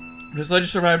 This legend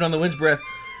survived on the wind's breath.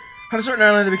 On a certain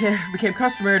island, it became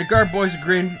customary to garb boys in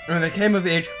green, and when they came of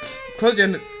age, clothed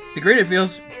in the green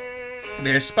fields,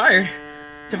 they aspired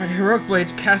to find heroic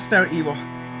blades cast down evil.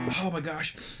 Oh my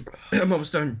gosh, I'm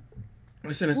almost done.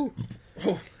 Listen,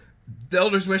 the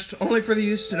elders wished only for the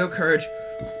youths to know courage,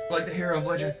 like the hero of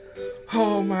legend.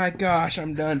 Oh my gosh,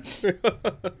 I'm done.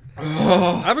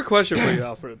 I have a question for you,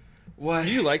 Alfred. What?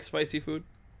 Do you like spicy food?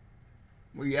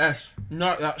 Well, yes.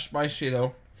 Not that spicy,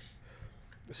 though.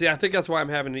 See, I think that's why I'm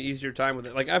having an easier time with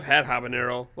it. Like, I've had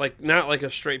habanero. Like, not like a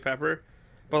straight pepper,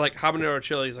 but like habanero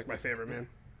chili is like my favorite, man.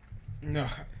 No.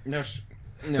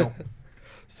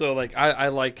 So, like, I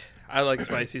like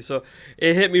spicy. So,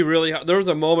 it hit me really hard. There was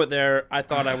a moment there I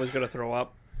thought I was going to throw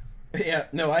up. Yeah,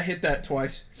 no, I hit that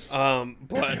twice.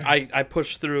 But I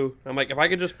pushed through. I'm like, if I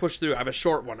could just push through, I have a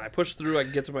short one. I push through, I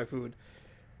can get to my food.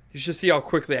 You should see how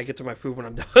quickly I get to my food when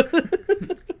I'm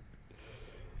done.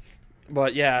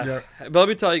 But yeah. But let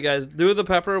me tell you guys, doing the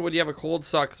pepper when you have a cold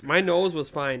sucks. My nose was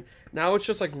fine. Now it's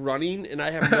just like running and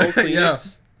I have no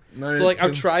Kleenex. Yeah. So like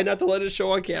I'm trying not to let it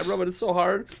show on camera, but it's so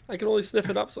hard. I can only sniff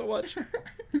it up so much.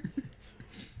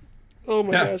 Oh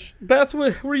my gosh. Beth,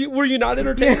 were you not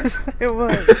entertained? Yes, it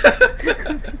was.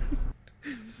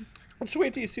 Just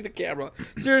wait till you see the camera.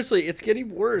 Seriously, it's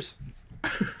getting worse.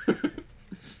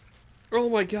 Oh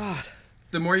my god.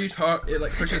 The more you talk, it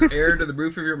like pushes air to the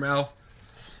roof of your mouth.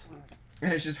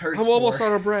 And it just hurts. I'm almost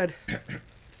out of bread.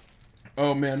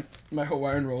 Oh man, my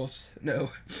Hawaiian rolls.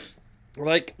 No.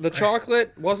 Like, the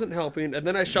chocolate wasn't helping, and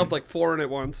then I shoved like 4 in at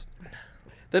once.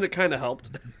 Then it kind of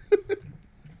helped.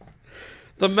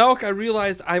 The milk, I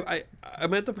realized I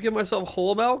meant to give myself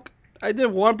whole milk. I did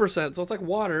 1%, so it's like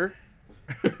water.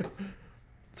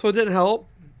 So it didn't help.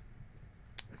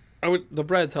 The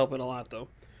bread's helping a lot, though.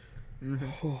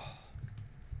 Mm-hmm.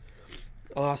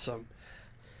 Awesome.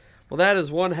 Well, that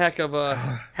is one heck of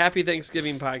a Happy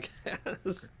Thanksgiving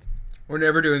podcast. We're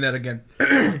never doing that again.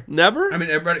 Never? I mean,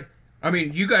 everybody. I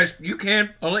mean, you guys, you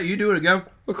can. I'll let you do it again.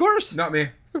 Of course. Not me.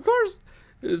 Of course.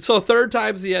 So third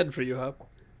time's the end for you,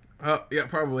 huh? Yeah,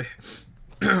 probably.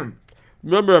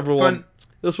 Remember, everyone,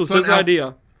 this was his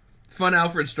idea. Fun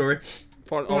Alfred story.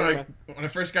 Okay. When I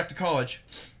first got to college,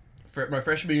 for my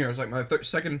freshman year, I was like my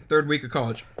third week of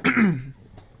college.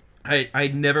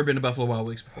 I'd never been to Buffalo Wild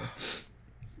Wings before.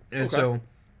 And so,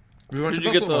 we went to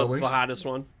Buffalo Wild Wings. The hottest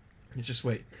one? Just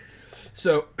wait.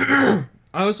 So,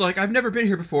 I was like, I've never been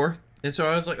here before. And so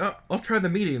I was like, oh, I'll try the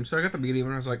medium. So I got the medium,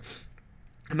 and I was like,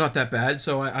 not that bad.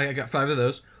 So I got 5 of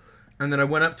those. And then I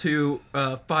went up to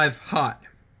 5 hot.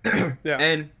 Yeah.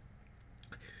 And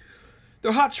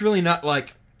the hot's really not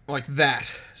like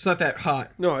that. It's not that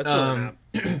hot. No, it's really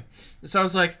not. So I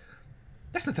was like,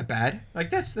 that's not that bad.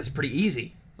 Like, that's pretty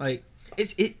easy. Like,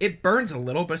 it burns a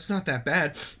little, but it's not that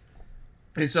bad.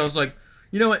 And so I was like,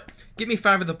 you know what? Give me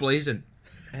 5 of the blazing.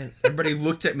 And everybody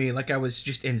looked at me like I was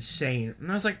just insane.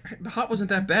 And I was like, the hot wasn't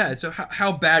that bad. So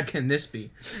how bad can this be?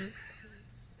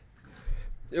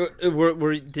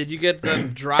 Did you get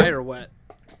them dry or wet?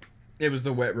 It was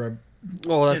the wet rub.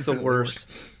 Oh, that's the worst.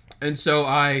 And so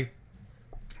I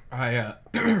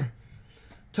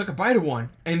took a bite of one,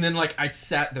 and then like I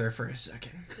sat there for a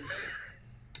second,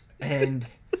 and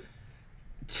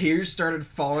tears started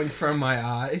falling from my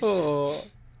eyes. Oh.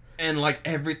 and like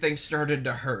everything started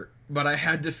to hurt, but I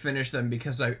had to finish them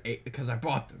because I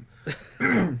bought them.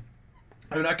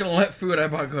 I'm not gonna let food I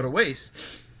bought go to waste.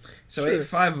 So I ate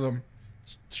 5 of them.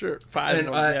 Sure, 5 And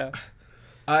of them.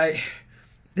 Yeah.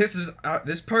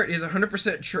 This part is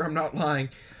 100% true. I'm not lying.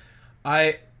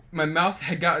 My mouth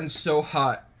had gotten so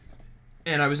hot,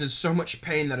 and I was in so much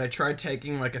pain that I tried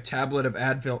taking like a tablet of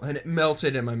Advil, and it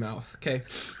melted in my mouth. Okay,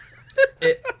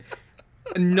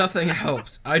 nothing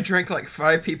helped. I drank like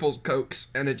 5 people's Cokes,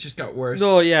 and it just got worse.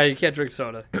 No, yeah, you can't drink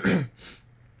soda.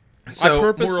 So, I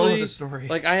purposely, moral of the story.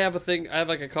 like, I have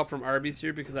like a cup from Arby's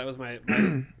here because that was my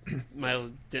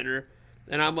dinner,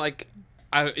 and I'm like,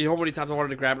 how many times I wanted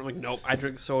to grab it? I'm like, nope, I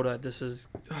drink soda.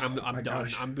 I'm done.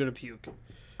 gosh. I'm gonna puke.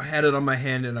 I had it on my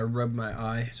hand and I rubbed my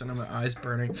eye, so now my eye's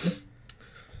burning.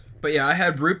 But yeah, I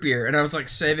had root beer and I was like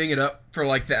saving it up for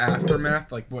like the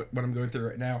aftermath, like what I'm going through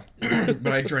right now. But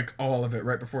I drank all of it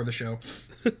right before the show.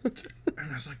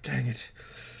 And I was like, dang it.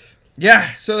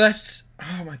 Yeah, so that's...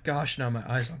 Oh my gosh, now my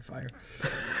eye's on fire.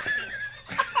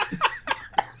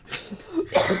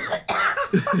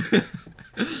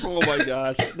 Oh my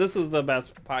gosh, this is the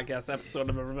best podcast episode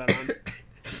I've ever been on.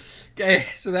 Okay,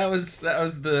 so that was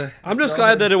the... I'm just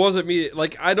glad that it wasn't me.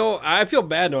 Like, I feel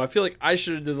bad now. I feel like I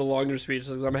should have did the longer speech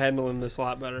because I'm handling this a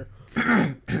lot better.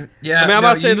 Yeah, I mean, I'm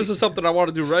not saying this is something I want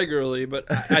to do regularly, but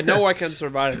I know I can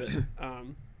survive it.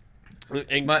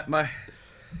 And my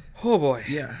oh boy,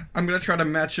 yeah, I'm gonna try to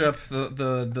match up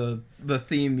the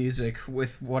theme music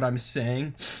with what I'm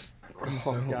saying. Oh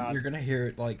So god, you're gonna hear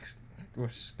it like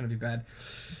it's gonna be bad.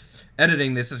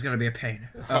 Editing this is gonna be a pain,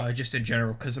 just in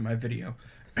general because of my video.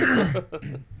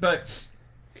 But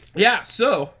yeah,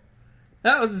 so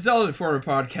that was the Zelda Informer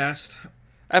podcast.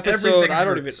 episode. Everything I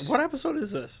don't even. hurts. What episode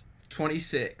is this?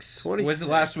 26. 26. Was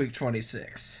last week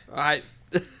 26?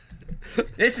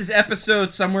 This is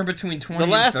episode somewhere between 20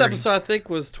 the last and 30. episode I think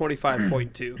was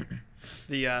 25.2.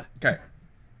 The Okay.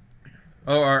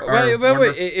 Oh,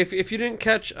 wait. If you didn't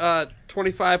catch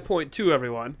 25.2,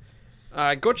 everyone,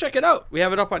 go check it out. We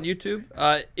have it up on YouTube.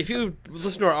 If you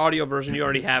listen to our audio version, you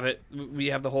already have it. We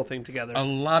have the whole thing together. A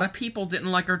lot of people didn't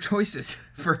like our choices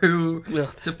for who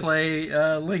to play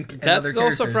Link. And That's other no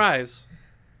characters. surprise.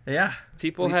 Yeah.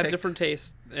 People We have picked- different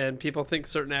tastes, and people think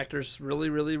certain actors really,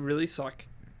 really, really suck.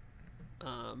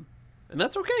 And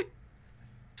that's okay.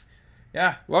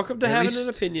 Yeah. Welcome to At having least- an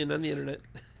opinion on the internet.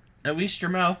 At least your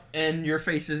mouth and your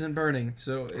face isn't burning.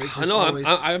 So it's I know.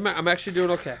 I'm actually doing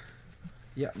okay.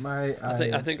 Yeah, my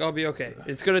eyes. I think I'll be okay.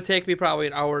 It's gonna take me probably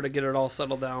an hour to get it all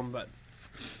settled down, but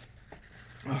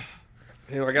I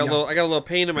got a little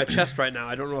pain in my chest right now.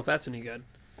 I don't know if that's any good.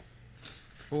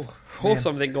 Oh, Hope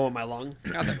something go in my lung.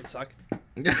 God, that would suck.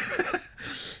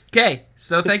 Okay,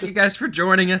 so thank you guys for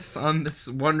joining us on this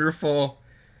wonderful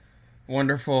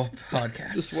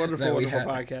podcast. This wonderful that we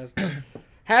podcast.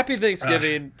 Happy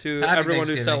Thanksgiving to happy everyone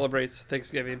who Thanksgiving. celebrates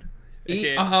Thanksgiving. Eat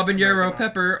AKA a habanero American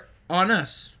pepper on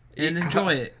us and Eat-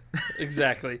 enjoy it.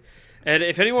 Exactly. And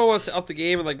if anyone wants to up the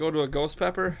game and like go to a ghost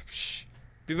pepper,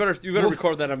 you better We'll-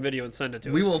 record that on video and send it to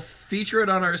us. We will feature it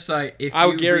on our site if I you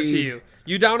will guarantee read- you.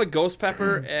 You down a ghost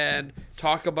pepper and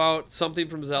talk about something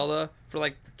from Zelda for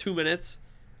like 2 minutes,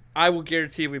 I will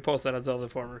guarantee we post that on Zelda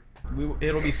Informer.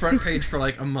 It'll be front page for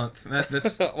like a month.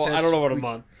 That's Well, I that's- don't know what a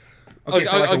month. Okay,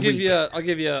 for like I'll a give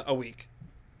week. you a week.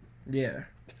 Yeah.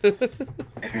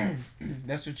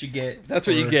 That's what you get. That's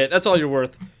what you for- get. That's all you're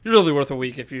worth. You're really worth a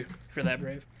week if you're that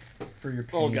brave. for your.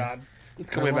 Oh pain. God, it's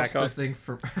I coming lost back up. the thing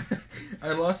for. I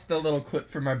lost the little clip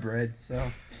for my bread.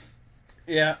 So.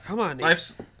 Yeah. Come on,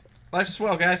 Nate. Life's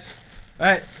swell, guys. All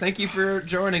right. Thank you for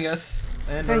joining us.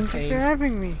 And our Thank you pain. for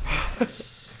having me.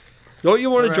 Don't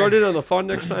you want to All join right. in on the fun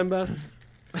next time, Beth?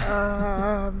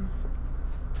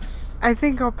 I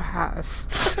think I'll pass.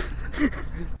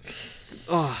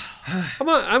 Oh,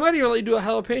 I might even let you do a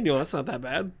jalapeno. That's not that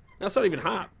bad. That's not even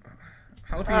hot.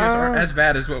 Jalapenos aren't as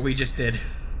bad as what we just did.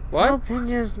 What?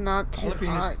 Jalapeno's not too Jalapenos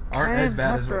hot. aren't as Cayenne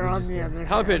bad as what pepper we on just the did. other hand.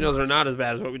 Jalapenos are not as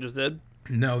bad as what we just did.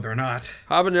 No, they're not.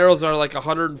 Habaneros are like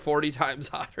 140 times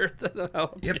hotter than a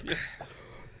jalapeno. Yep.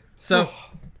 So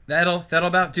that'll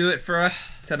about do it for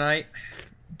us tonight.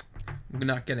 We're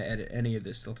not gonna edit any of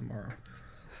this till tomorrow.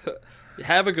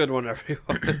 Have a good one,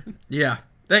 everyone. Yeah.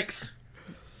 Thanks.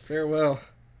 Farewell.